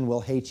 Christian,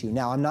 will hate you.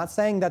 Now, I'm not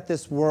saying that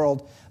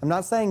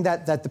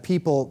the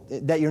people,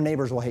 that your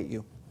neighbors will hate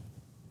you.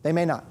 They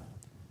may not.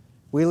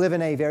 We live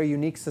in a very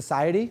unique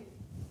society,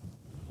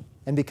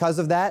 and because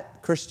of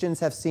that, Christians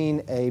have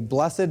seen a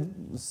blessed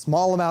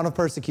small amount of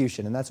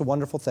persecution, and that's a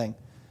wonderful thing.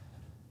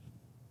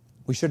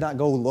 We should not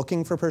go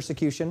looking for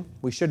persecution.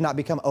 We should not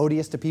become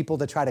odious to people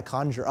to try to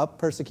conjure up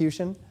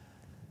persecution.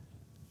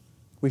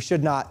 We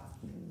should not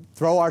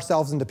throw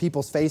ourselves into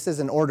people's faces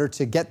in order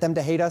to get them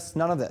to hate us.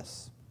 None of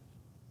this.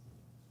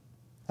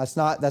 That's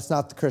not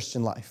the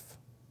Christian life.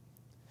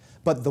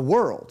 But the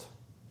world,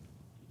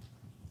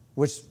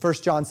 which 1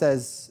 John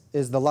says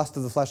is the lust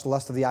of the flesh, the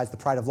lust of the eyes, the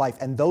pride of life.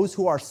 And those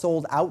who are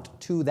sold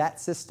out to that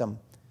system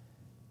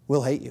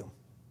will hate you.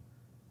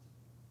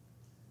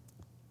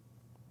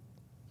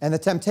 And the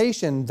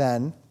temptation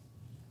then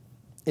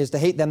is to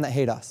hate them that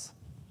hate us.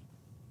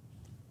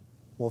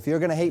 Well, if you're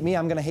going to hate me,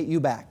 I'm going to hate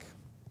you back.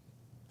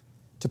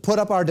 To put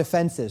up our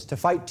defenses, to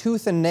fight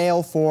tooth and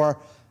nail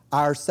for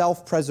our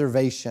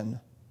self-preservation.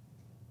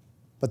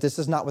 But this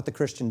is not what the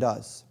Christian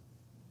does.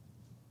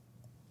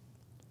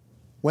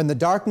 When the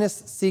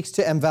darkness seeks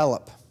to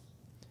envelop,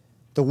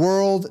 the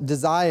world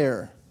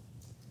desire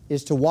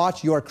is to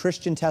watch your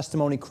Christian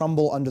testimony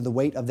crumble under the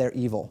weight of their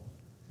evil.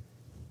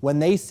 When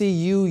they see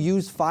you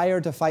use fire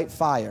to fight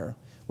fire,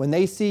 when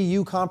they see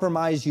you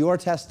compromise your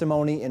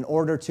testimony in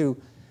order to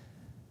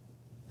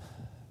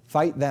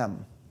fight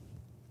them,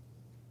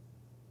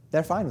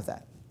 they're fine with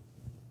that.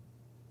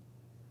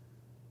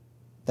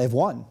 They've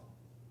won.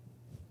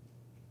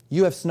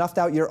 You have snuffed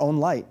out your own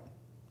light.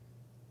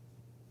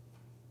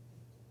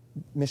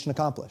 mission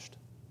accomplished.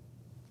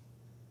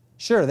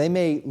 Sure, they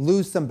may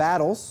lose some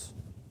battles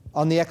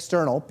on the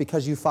external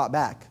because you fought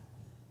back,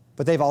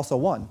 but they've also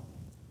won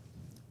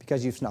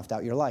because you've snuffed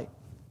out your light.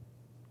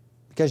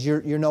 Because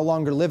you're no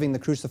longer living the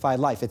crucified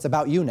life. It's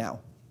about you now.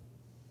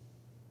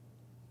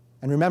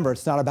 And remember,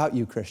 it's not about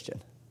you,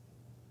 Christian.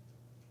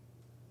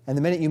 And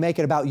the minute you make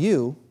it about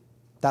you,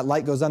 that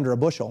light goes under a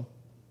bushel.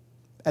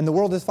 And the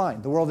world is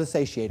fine. The world is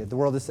satiated. The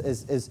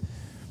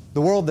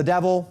world the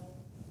devil,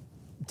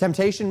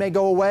 temptation may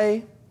go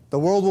away. The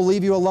world will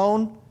leave you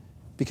alone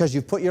because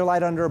you've put your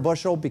light under a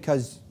bushel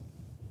because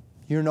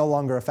you're no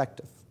longer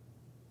effective.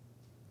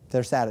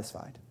 They're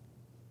satisfied.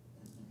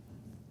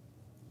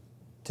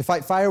 To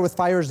fight fire with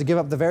fire is to give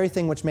up the very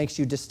thing which makes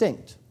you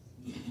distinct,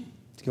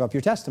 to give up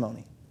your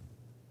testimony.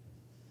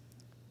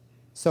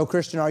 So,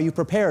 Christian, are you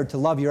prepared to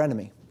love your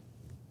enemy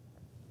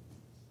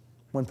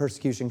when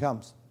persecution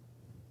comes?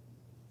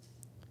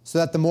 So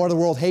that the more the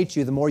world hates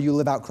you, the more you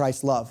live out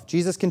Christ's love.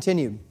 Jesus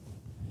continued.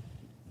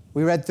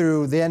 We read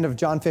through the end of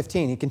John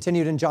 15. He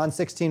continued in John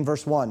 16,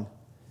 verse 1.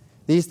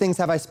 These things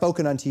have I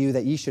spoken unto you,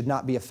 that ye should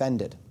not be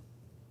offended.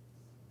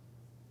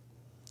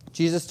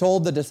 Jesus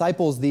told the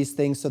disciples these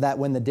things so that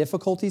when the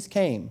difficulties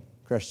came,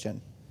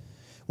 Christian,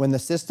 when the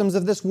systems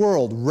of this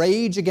world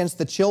rage against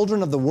the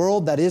children of the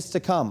world that is to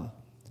come,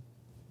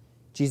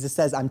 Jesus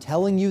says, I'm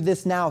telling you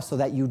this now so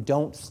that you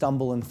don't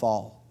stumble and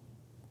fall.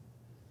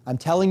 I'm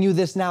telling you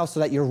this now so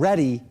that you're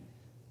ready,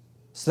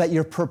 so that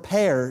you're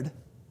prepared,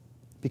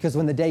 because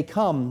when the day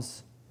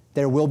comes,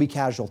 there will be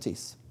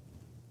casualties.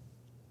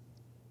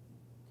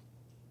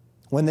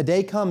 When the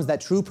day comes that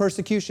true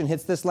persecution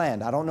hits this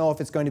land, I don't know if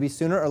it's going to be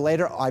sooner or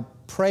later. I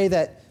pray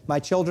that my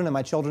children and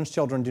my children's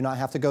children do not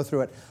have to go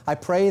through it. I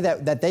pray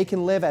that they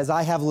can live as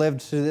I have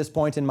lived to this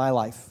point in my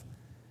life.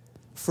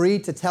 Free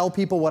to tell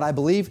people what I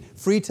believe,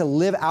 free to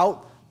live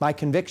out my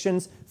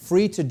convictions,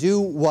 free to do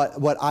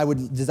what I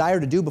would desire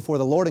to do before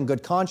the Lord in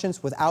good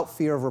conscience without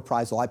fear of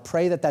reprisal. I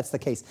pray that that's the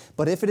case.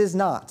 But if it is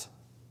not,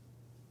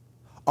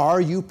 are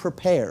you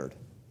prepared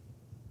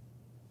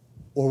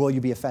or will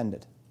you be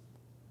offended?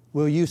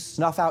 Will you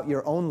snuff out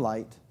your own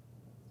light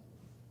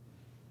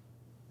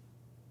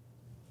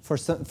for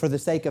the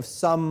sake of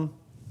some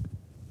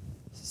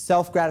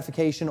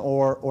self-gratification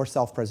or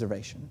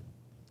self-preservation?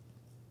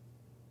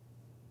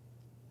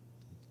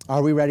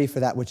 Are we ready for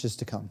that which is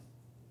to come?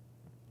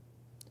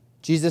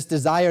 Jesus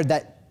desired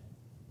that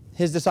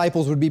his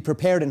disciples would be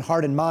prepared in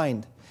heart and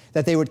mind,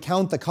 that they would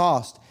count the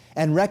cost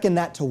and reckon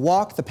that to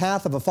walk the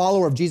path of a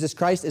follower of Jesus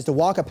Christ is to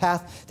walk a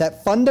path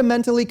that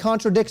fundamentally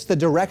contradicts the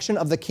direction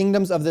of the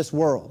kingdoms of this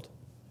world.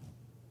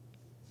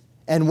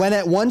 And when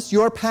at once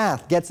your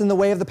path gets in the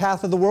way of the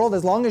path of the world,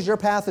 as long as your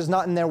path is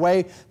not in their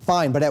way,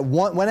 fine. But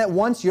when at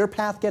once your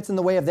path gets in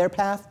the way of their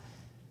path,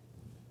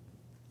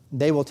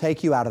 they will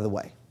take you out of the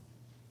way.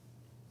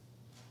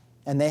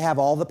 And they have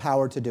all the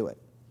power to do it,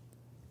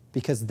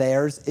 because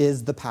theirs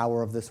is the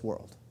power of this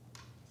world.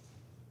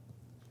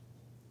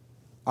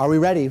 Are we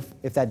ready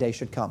if that day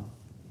should come?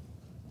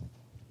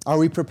 Are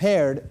we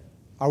prepared?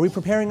 Are we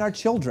preparing our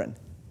children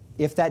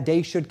if that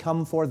day should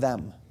come for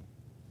them?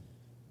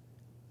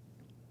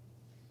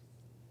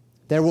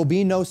 There will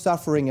be no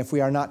suffering if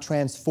we are not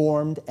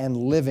transformed and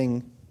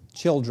living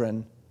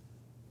children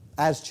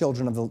as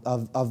children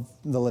of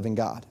the living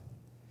God.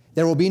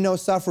 There will be no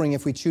suffering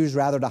if we choose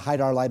rather to hide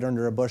our light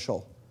under a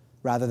bushel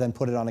rather than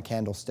put it on a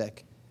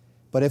candlestick.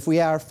 But if we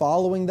are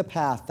following the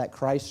path that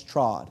Christ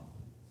trod,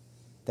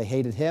 they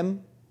hated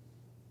him,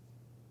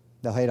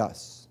 they'll hate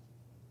us.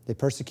 They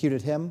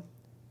persecuted him,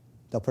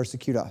 they'll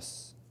persecute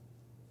us.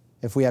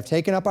 If we have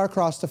taken up our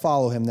cross to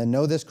follow him, then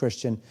know this,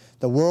 Christian,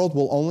 the world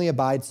will only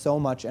abide so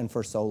much and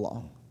for so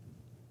long.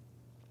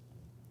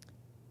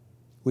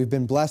 We've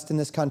been blessed in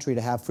this country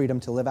to have freedom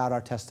to live out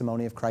our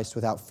testimony of Christ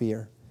without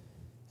fear.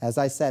 As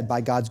I said,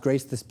 by God's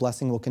grace, this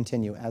blessing will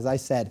continue. As I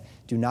said,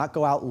 do not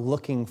go out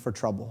looking for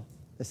trouble.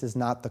 This is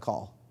not the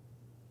call.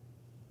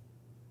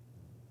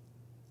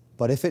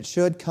 But if it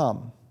should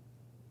come,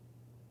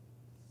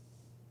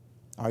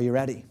 are you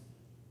ready?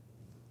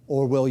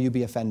 Or will you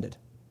be offended?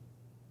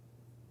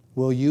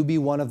 Will you be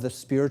one of the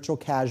spiritual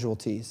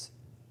casualties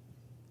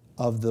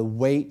of the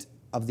weight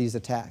of these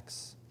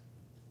attacks?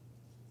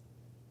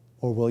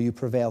 Or will you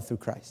prevail through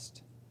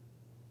Christ?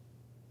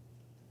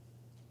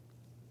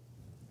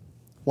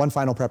 One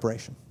final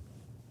preparation.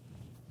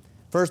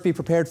 First, be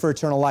prepared for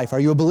eternal life. Are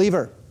you a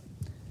believer?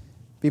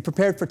 Be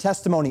prepared for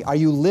testimony. Are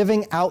you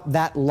living out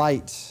that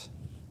light?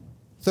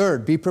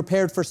 Third, be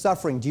prepared for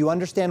suffering. Do you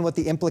understand what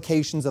the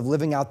implications of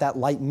living out that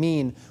light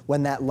mean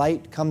when that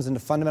light comes into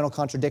fundamental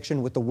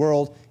contradiction with the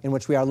world in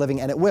which we are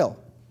living? And it will.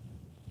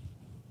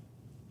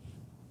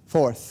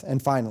 Fourth,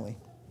 and finally,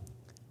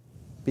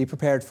 be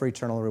prepared for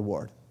eternal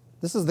reward.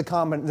 This is the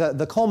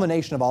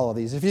culmination of all of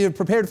these. If you're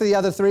prepared for the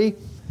other three,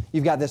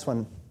 you've got this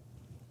one.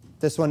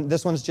 This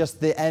one's just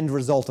the end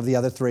result of the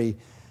other three,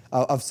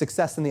 of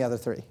success in the other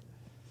three.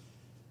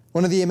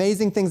 One of the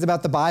amazing things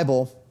about the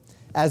Bible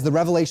as the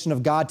revelation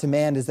of God to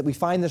man is that we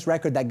find this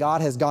record that God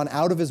has gone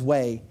out of his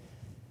way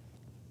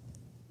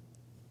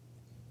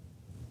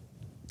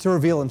to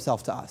reveal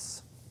himself to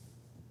us.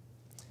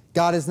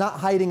 God is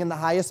not hiding in the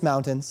highest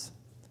mountains.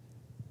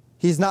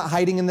 He's not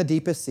hiding in the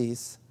deepest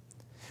seas.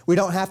 We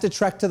don't have to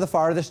trek to the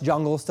farthest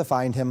jungles to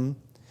find him.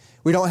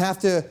 We don't have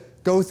to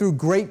go through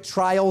great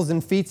trials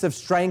and feats of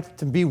strength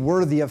to be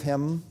worthy of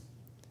him.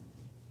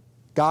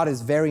 God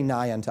is very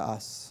nigh unto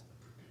us.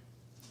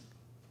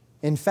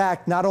 In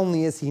fact, not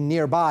only is he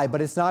nearby,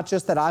 but it's not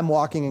just that I'm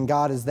walking and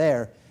God is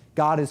there.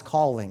 God is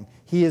calling.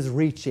 He is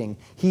reaching.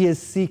 He is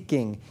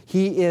seeking.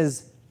 He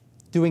is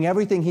doing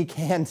everything he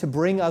can to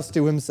bring us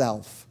to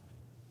himself.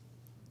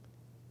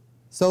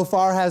 So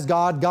far has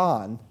God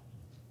gone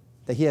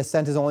that he has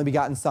sent his only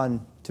begotten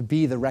Son to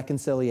be the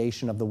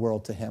reconciliation of the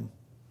world to him.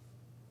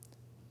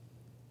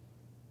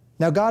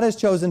 Now, God has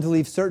chosen to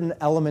leave certain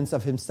elements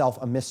of himself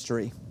a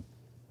mystery.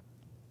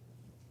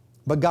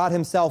 But God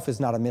himself is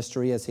not a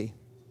mystery, is he?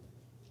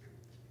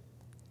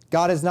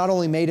 God has not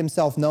only made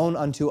himself known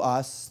unto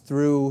us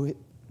through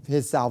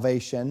his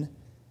salvation,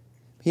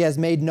 he has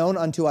made known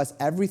unto us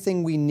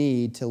everything we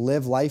need to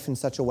live life in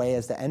such a way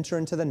as to enter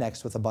into the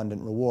next with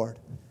abundant reward.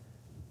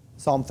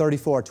 Psalm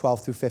 34,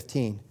 12 through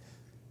 15.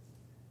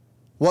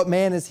 What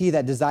man is he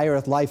that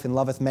desireth life and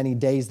loveth many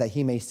days that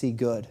he may see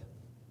good?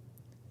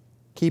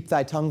 Keep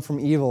thy tongue from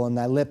evil and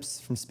thy lips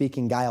from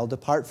speaking guile.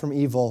 Depart from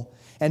evil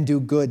and do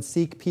good.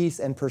 Seek peace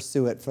and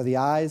pursue it. For the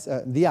eyes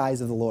of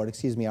the Lord,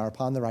 are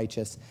upon the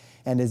righteous,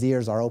 and his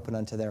ears are open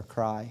unto their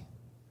cry.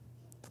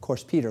 Of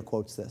course, Peter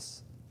quotes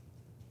this.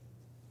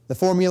 The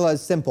formula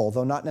is simple,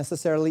 though not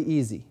necessarily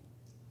easy.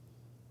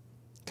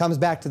 It comes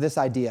back to this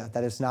idea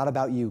that it's not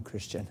about you,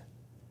 Christian.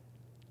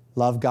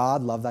 Love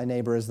God, love thy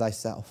neighbor as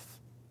thyself.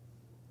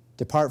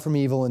 Depart from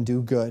evil and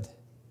do good.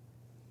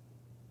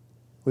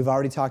 We've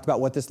already talked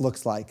about what this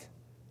looks like.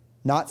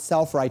 Not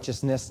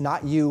self-righteousness,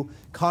 not you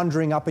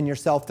conjuring up in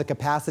yourself the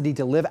capacity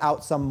to live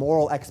out some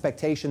moral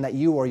expectation that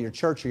you or your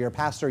church or your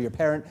pastor or your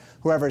parent,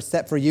 whoever is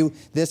set for you.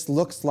 This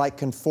looks like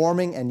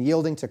conforming and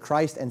yielding to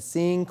Christ and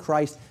seeing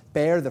Christ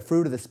bear the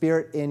fruit of the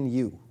Spirit in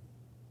you.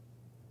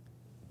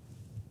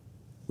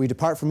 We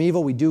depart from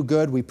evil, we do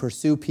good, we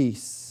pursue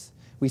peace.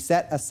 We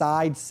set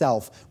aside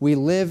self. We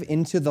live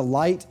into the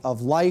light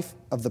of life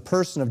of the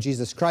person of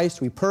Jesus Christ.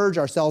 We purge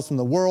ourselves from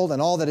the world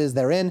and all that is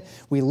therein.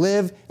 We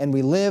live, and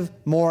we live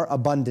more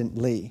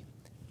abundantly.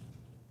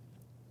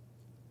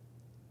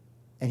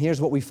 And here's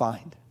what we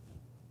find.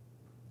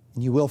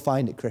 And you will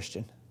find it,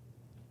 Christian.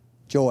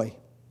 Joy.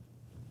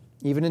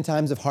 Even in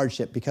times of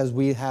hardship, because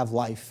we have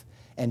life,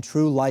 and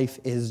true life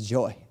is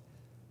joy.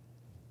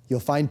 You'll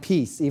find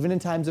peace, even in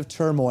times of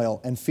turmoil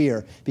and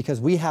fear,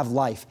 because we have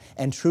life,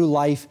 and true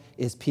life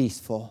is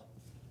peaceful.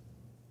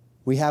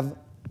 We have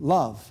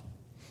love,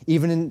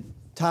 even in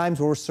times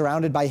where we're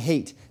surrounded by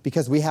hate,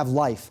 because we have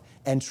life,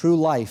 and true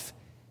life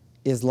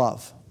is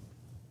love.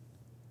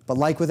 But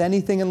like with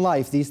anything in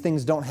life, these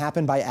things don't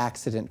happen by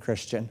accident,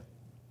 Christian.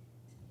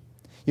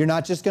 You're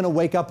not just going to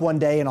wake up one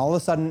day and all of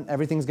a sudden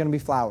everything's going to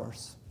be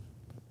flowers.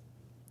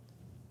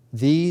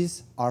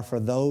 These are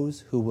for those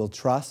who will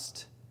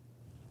trust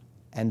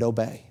and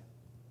obey.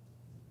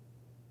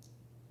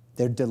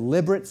 They're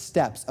deliberate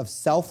steps of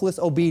selfless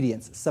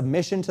obedience,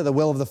 submission to the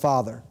will of the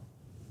Father.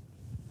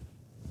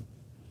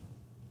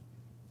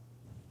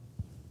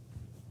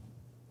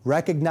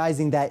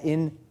 Recognizing that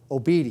in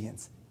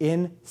obedience,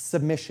 in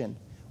submission,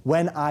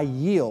 when I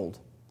yield,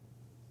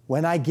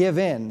 when I give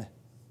in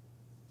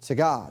to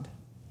God,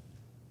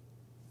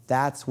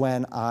 that's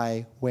when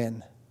I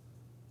win.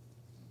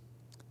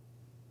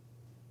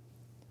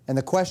 And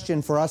the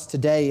question for us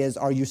today is,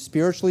 are you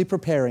spiritually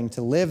preparing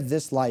to live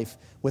this life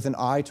with an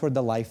eye toward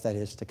the life that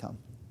is to come?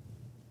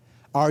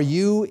 Are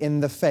you in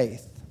the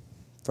faith?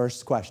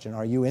 First question,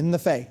 are you in the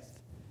faith?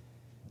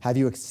 Have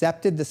you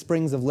accepted the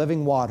springs of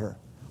living water?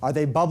 Are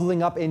they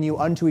bubbling up in you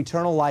unto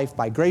eternal life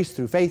by grace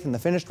through faith in the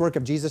finished work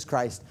of Jesus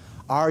Christ?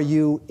 Are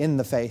you in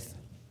the faith?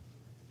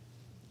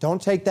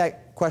 Don't take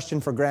that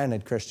question for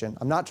granted, Christian.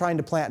 I'm not trying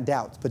to plant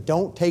doubts, but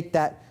don't take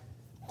that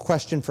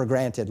question for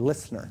granted,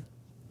 listener.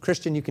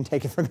 Christian, you can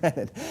take it for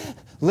granted.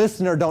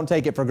 Listener, don't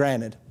take it for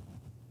granted.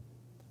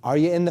 Are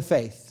you in the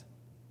faith?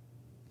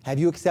 Have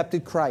you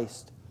accepted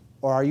Christ,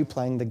 or are you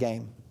playing the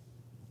game?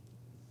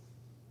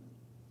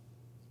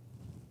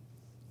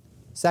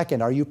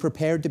 Second, are you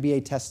prepared to be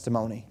a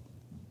testimony?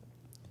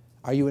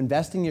 Are you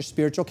investing your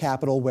spiritual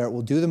capital where it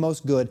will do the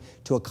most good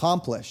to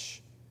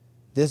accomplish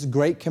this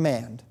great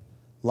command,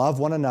 love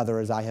one another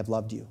as I have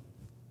loved you?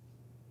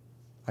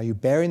 Are you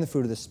bearing the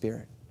fruit of the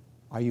Spirit?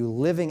 Are you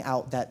living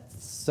out that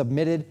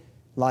submitted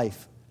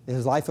life?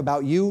 Is life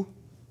about you,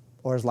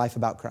 or is life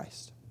about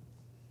Christ?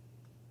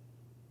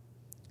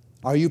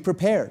 Are you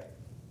prepared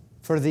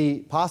for the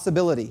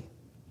possibility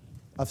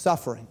of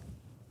suffering?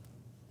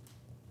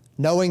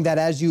 Knowing that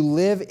as you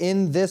live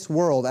in this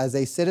world as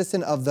a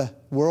citizen of the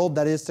world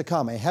that is to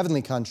come, a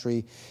heavenly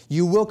country,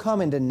 you will come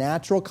into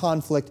natural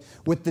conflict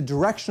with the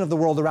direction of the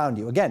world around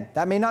you. Again,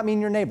 that may not mean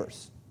your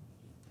neighbors.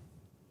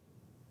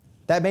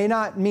 That may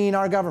not mean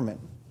our government.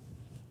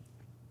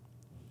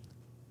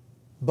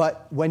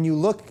 But when you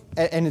look,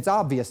 and it's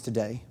obvious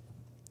today,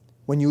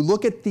 when you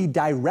look at the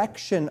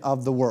direction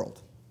of the world,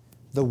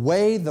 the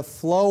way the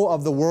flow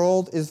of the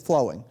world is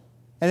flowing,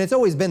 and it's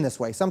always been this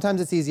way.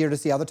 Sometimes it's easier to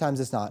see, other times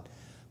it's not.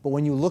 But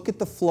when you look at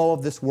the flow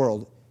of this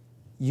world,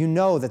 you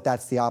know that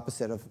that's the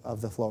opposite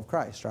of the flow of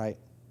Christ, right?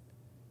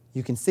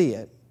 You can see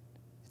it.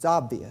 It's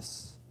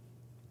obvious.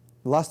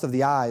 Lust of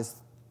the eyes,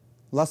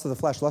 lust of the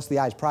flesh, lust of the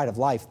eyes, pride of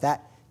life,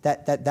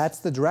 that's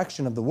the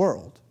direction of the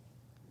world.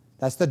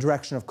 That's the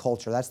direction of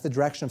culture. That's the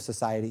direction of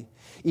society.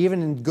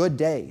 Even in good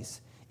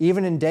days,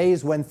 even in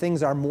days when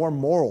things are more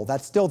moral,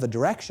 that's still the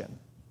direction.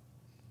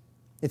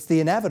 It's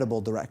the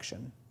inevitable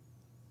direction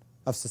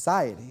of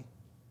society.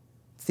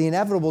 It's the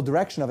inevitable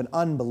direction of an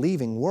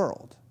unbelieving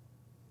world.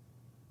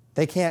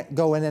 They can't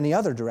go in any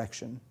other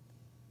direction.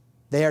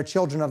 They are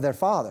children of their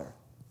father,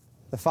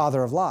 the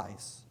father of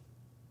lies.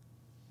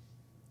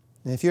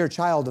 And if you're a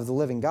child of the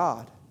living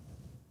God,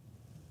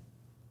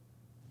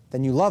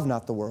 then you love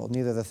not the world,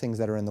 neither the things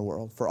that are in the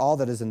world. For all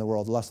that is in the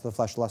world, the lust of the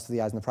flesh, the lust of the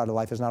eyes, and the pride of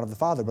life is not of the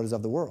Father, but is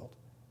of the world.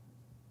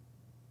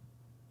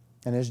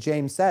 And as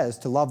James says,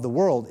 to love the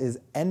world is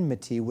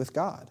enmity with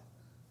God.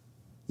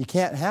 You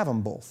can't have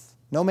them both.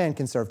 No man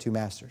can serve two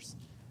masters.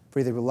 For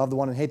either he will love the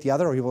one and hate the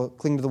other, or he will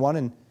cling to the one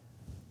and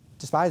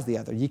despise the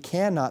other. You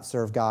cannot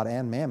serve God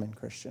and mammon,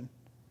 Christian.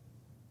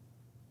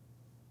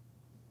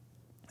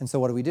 And so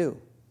what do?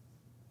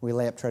 We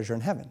lay up treasure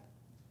in heaven,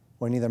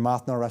 where neither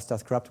moth nor rust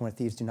doth corrupt, and where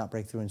thieves do not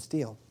break through and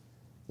steal.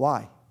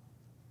 Why?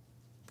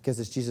 Because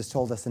as Jesus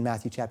told us in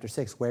Matthew chapter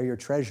 6, where your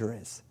treasure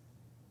is,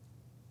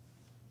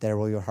 there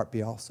will your heart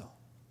be also.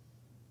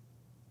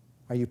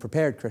 Are you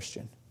prepared,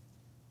 Christian?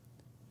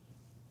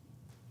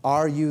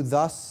 Are you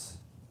thus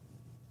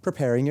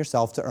preparing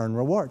yourself to earn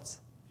rewards?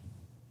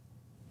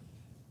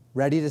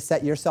 Ready to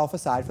set yourself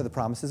aside for the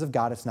promises of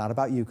God? It's not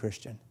about you,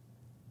 Christian.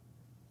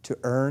 To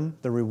earn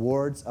the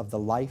rewards of the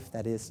life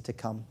that is to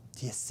come.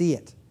 Do you see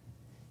it?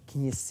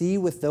 Can you see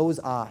with those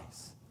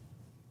eyes?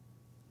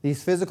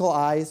 These physical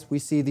eyes, we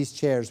see these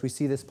chairs, we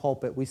see this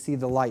pulpit, we see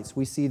the lights,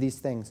 we see these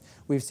things,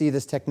 we see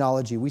this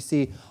technology, we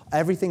see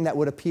everything that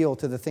would appeal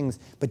to the things.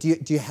 But do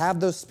you have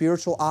those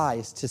spiritual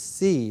eyes to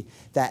see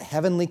that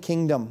heavenly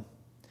kingdom,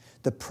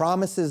 the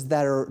promises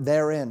that are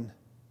therein,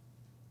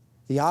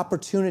 the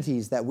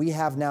opportunities that we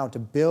have now to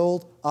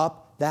build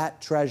up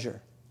that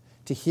treasure,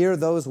 to hear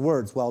those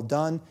words, well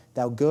done,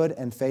 thou good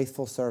and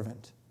faithful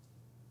servant?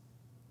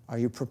 Are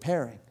you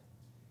preparing?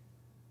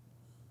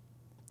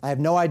 I have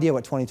no idea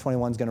what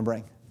 2021 is going to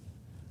bring.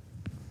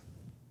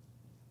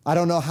 I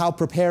don't know how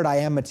prepared I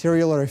am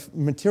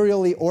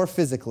materially or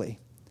physically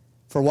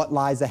for what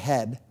lies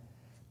ahead,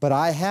 but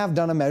I have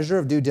done a measure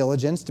of due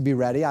diligence to be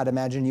ready. I'd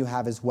imagine you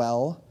have as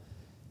well.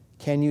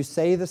 Can you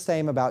say the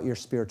same about your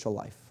spiritual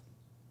life?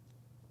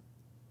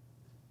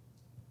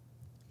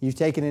 You've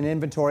taken an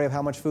inventory of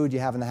how much food you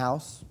have in the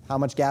house, how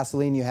much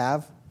gasoline you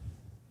have.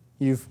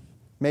 You've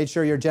made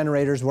sure your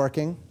generator's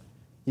working.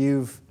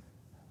 You've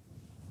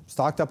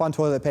stocked up on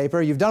toilet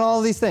paper. You've done all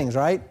of these things,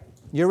 right?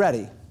 You're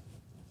ready.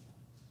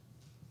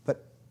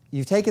 But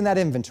you've taken that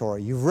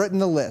inventory. You've written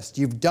the list.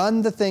 You've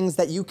done the things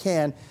that you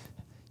can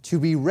to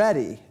be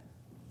ready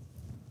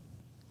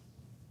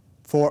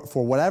for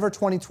whatever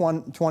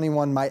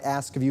 2021 might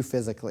ask of you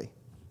physically,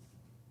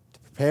 to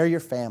prepare your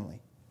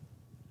family.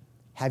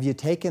 Have you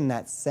taken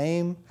that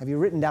same, have you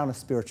written down a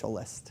spiritual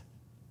list?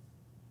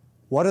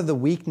 What are the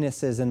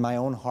weaknesses in my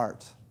own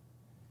heart?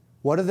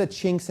 What are the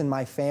chinks in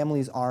my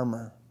family's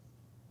armor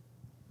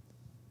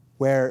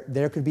where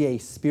there could be a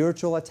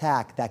spiritual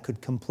attack that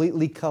could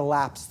completely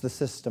collapse the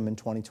system in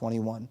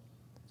 2021?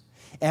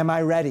 Am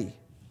I ready?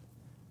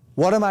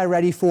 What am I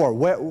ready for?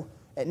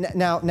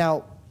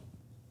 Now,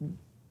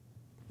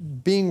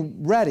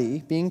 being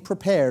ready, being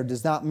prepared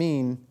does not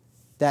mean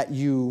that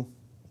you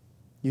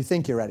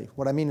think you're ready.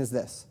 What I mean is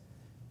this.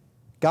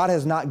 God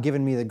has not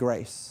given me the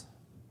grace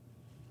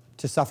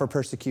to suffer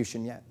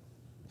persecution yet.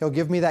 He'll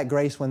give me that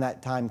grace when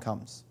that time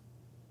comes.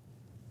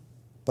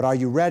 But are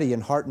you ready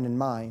in heart and in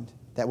mind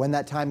that when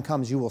that time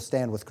comes, you will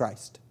stand with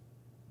Christ?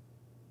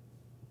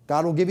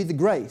 God will give you the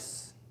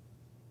grace.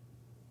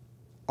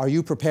 Are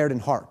you prepared in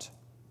heart?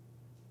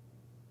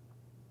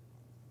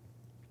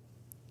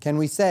 Can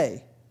we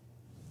say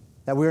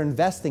that we're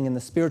investing in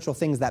the spiritual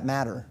things that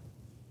matter,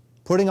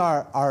 putting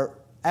our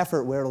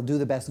effort where it'll do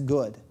the best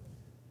good?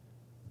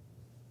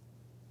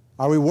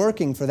 Are we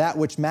working for that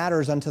which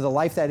matters unto the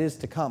life that is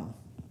to come?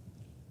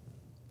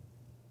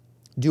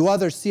 Do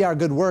others see our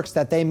good works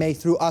that they may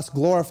through us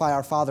glorify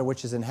our Father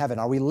which is in heaven?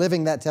 Are we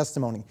living that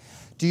testimony?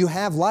 Do you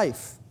have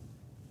life?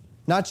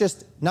 Not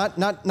just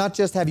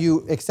have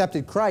you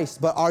accepted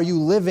Christ, but are you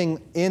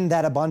living in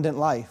that abundant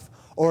life?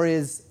 Or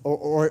is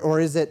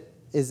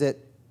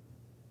it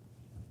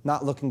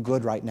not looking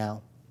good right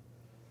now?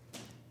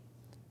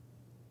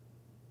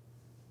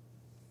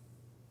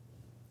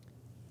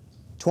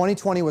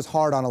 "2020 was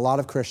hard on a lot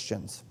of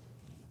Christians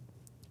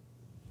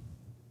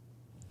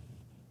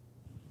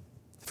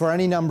for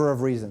any number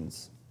of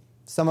reasons.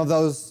 Some of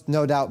those,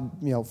 no doubt,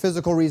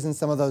 physical reasons,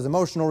 some of those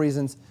emotional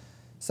reasons,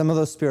 some of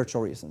those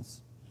spiritual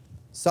reasons.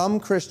 Some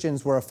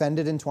Christians were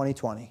offended in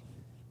 2020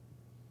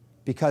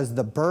 because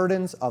the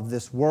burdens of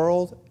this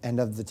world and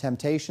of the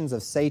temptations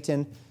of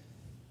Satan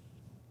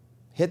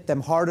hit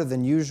them harder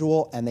than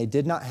usual, and they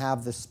did not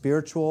have the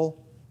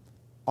spiritual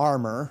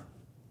armor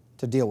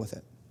to deal with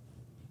it.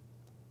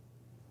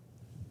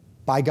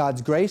 By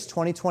God's grace,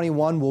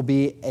 2021 will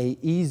be an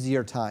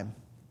easier time,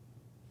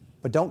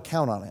 but don't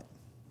count on it.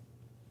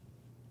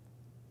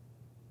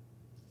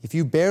 If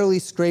you barely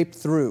scraped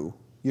through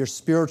your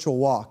spiritual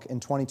walk in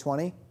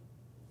 2020,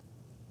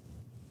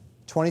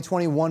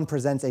 2021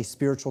 presents a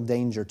spiritual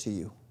danger to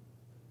you.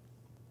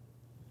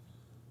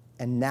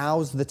 And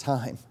now's the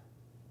time.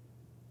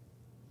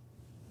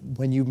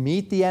 When you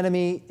meet the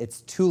enemy,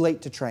 it's too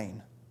late to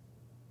train.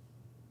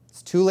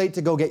 It's too late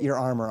to go get your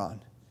armor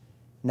on.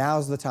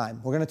 Now's the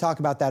time. We're going to talk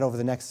about that over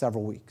the next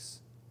several weeks.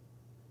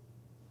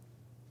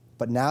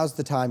 But now's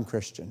the time,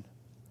 Christian.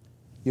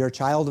 You're a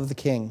child of the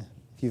King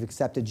if you've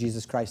accepted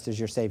Jesus Christ as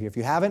your Savior. If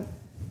you haven't,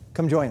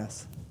 come join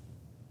us.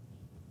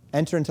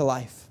 Enter into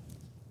life.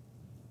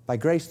 By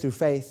grace through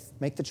faith,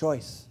 make the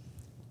choice.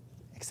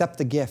 Accept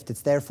the gift.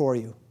 It's there for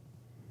you.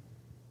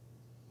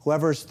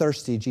 Whoever is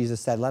thirsty,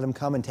 Jesus said, let him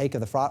come and take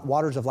of the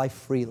waters of life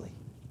freely.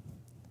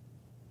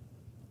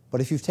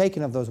 But if you've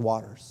taken of those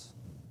waters,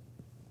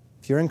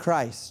 if you're in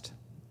Christ,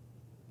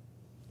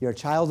 you're a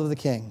child of the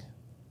King.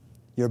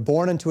 You're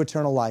born into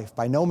eternal life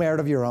by no merit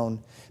of your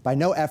own, by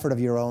no effort of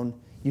your own.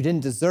 You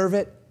didn't deserve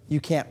it. You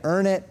can't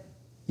earn it.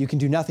 You can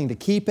do nothing to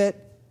keep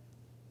it.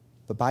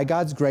 But by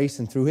God's grace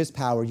and through His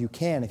power, you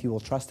can, if you will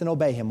trust and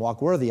obey Him,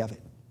 walk worthy of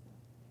it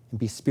and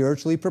be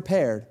spiritually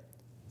prepared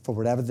for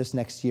whatever this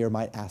next year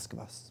might ask of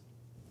us.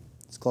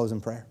 Let's close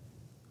in prayer.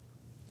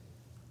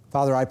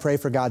 Father, I pray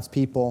for God's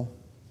people.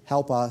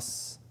 Help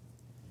us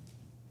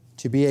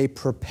to be a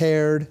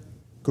prepared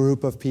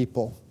group of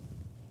people.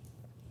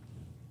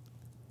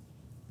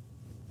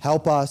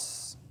 Help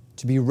us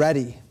to be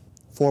ready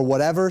for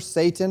whatever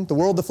Satan, the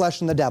world, the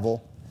flesh, and the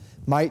devil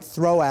might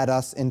throw at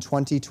us in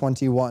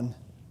 2021.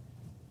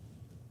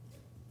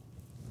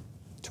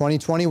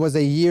 2020 was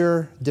a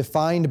year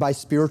defined by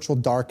spiritual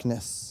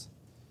darkness.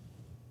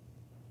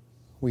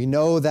 We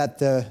know that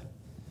the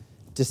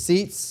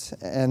deceits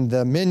and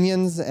the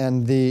minions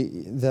and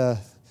the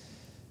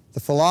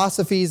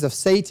philosophies of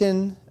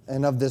Satan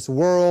and of this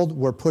world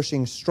were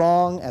pushing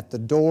strong at the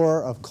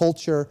door of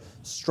culture,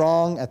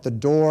 strong at the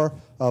door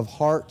of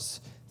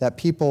hearts, that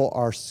people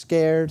are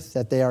scared,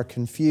 that they are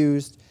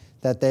confused,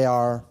 that they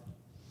are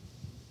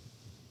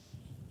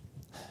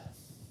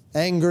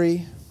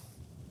angry.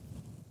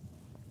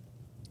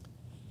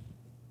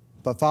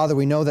 But Father,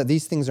 we know that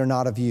these things are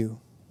not of you.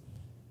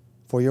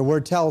 For your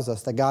word tells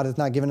us that God has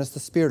not given us the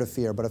spirit of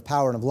fear, but of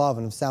power and of love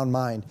and of sound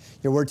mind.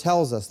 Your word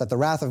tells us that the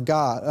wrath of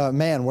God,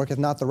 man worketh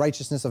not the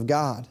righteousness of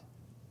God.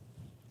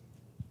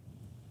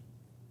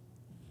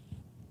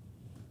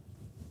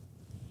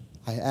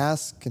 I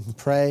ask and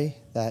pray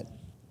that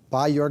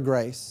by your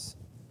grace,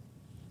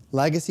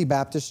 Legacy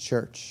Baptist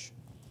Church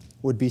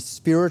would be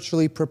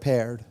spiritually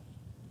prepared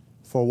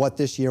for what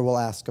this year will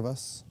ask of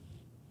us.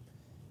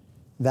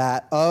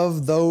 That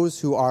of those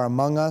who are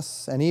among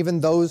us, and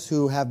even those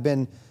who have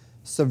been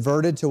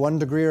subverted to one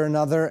degree or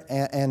another,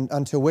 and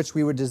unto which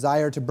we would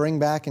desire to bring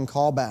back and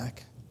call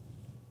back,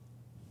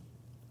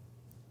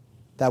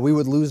 that we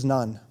would lose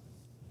none.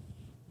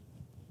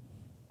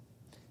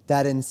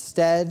 That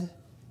instead,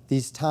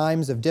 these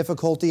times of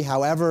difficulty,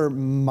 however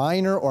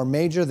minor or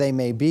major they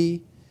may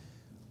be,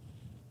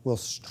 will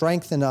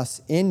strengthen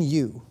us in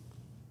you.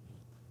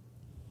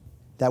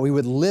 That we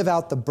would live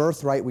out the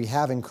birthright we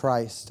have in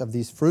Christ of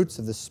these fruits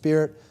of the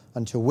Spirit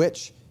unto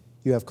which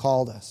you have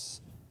called us.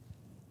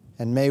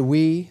 And may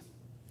we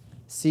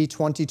see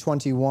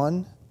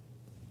 2021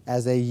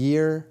 as a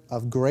year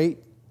of great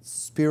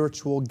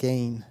spiritual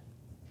gain.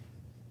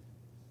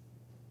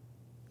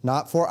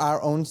 Not for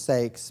our own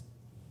sakes,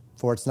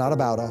 for it's not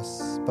about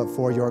us, but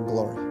for your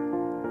glory.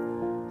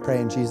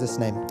 Pray in Jesus'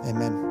 name,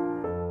 amen.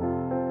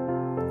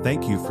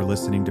 Thank you for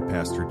listening to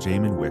Pastor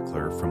Jamin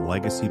Wickler from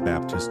Legacy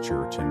Baptist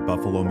Church in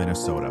Buffalo,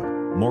 Minnesota.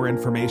 More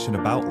information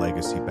about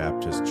Legacy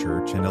Baptist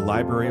Church and a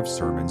library of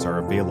sermons are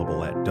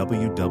available at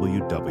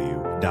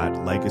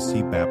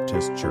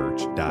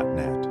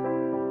www.legacybaptistchurch.net.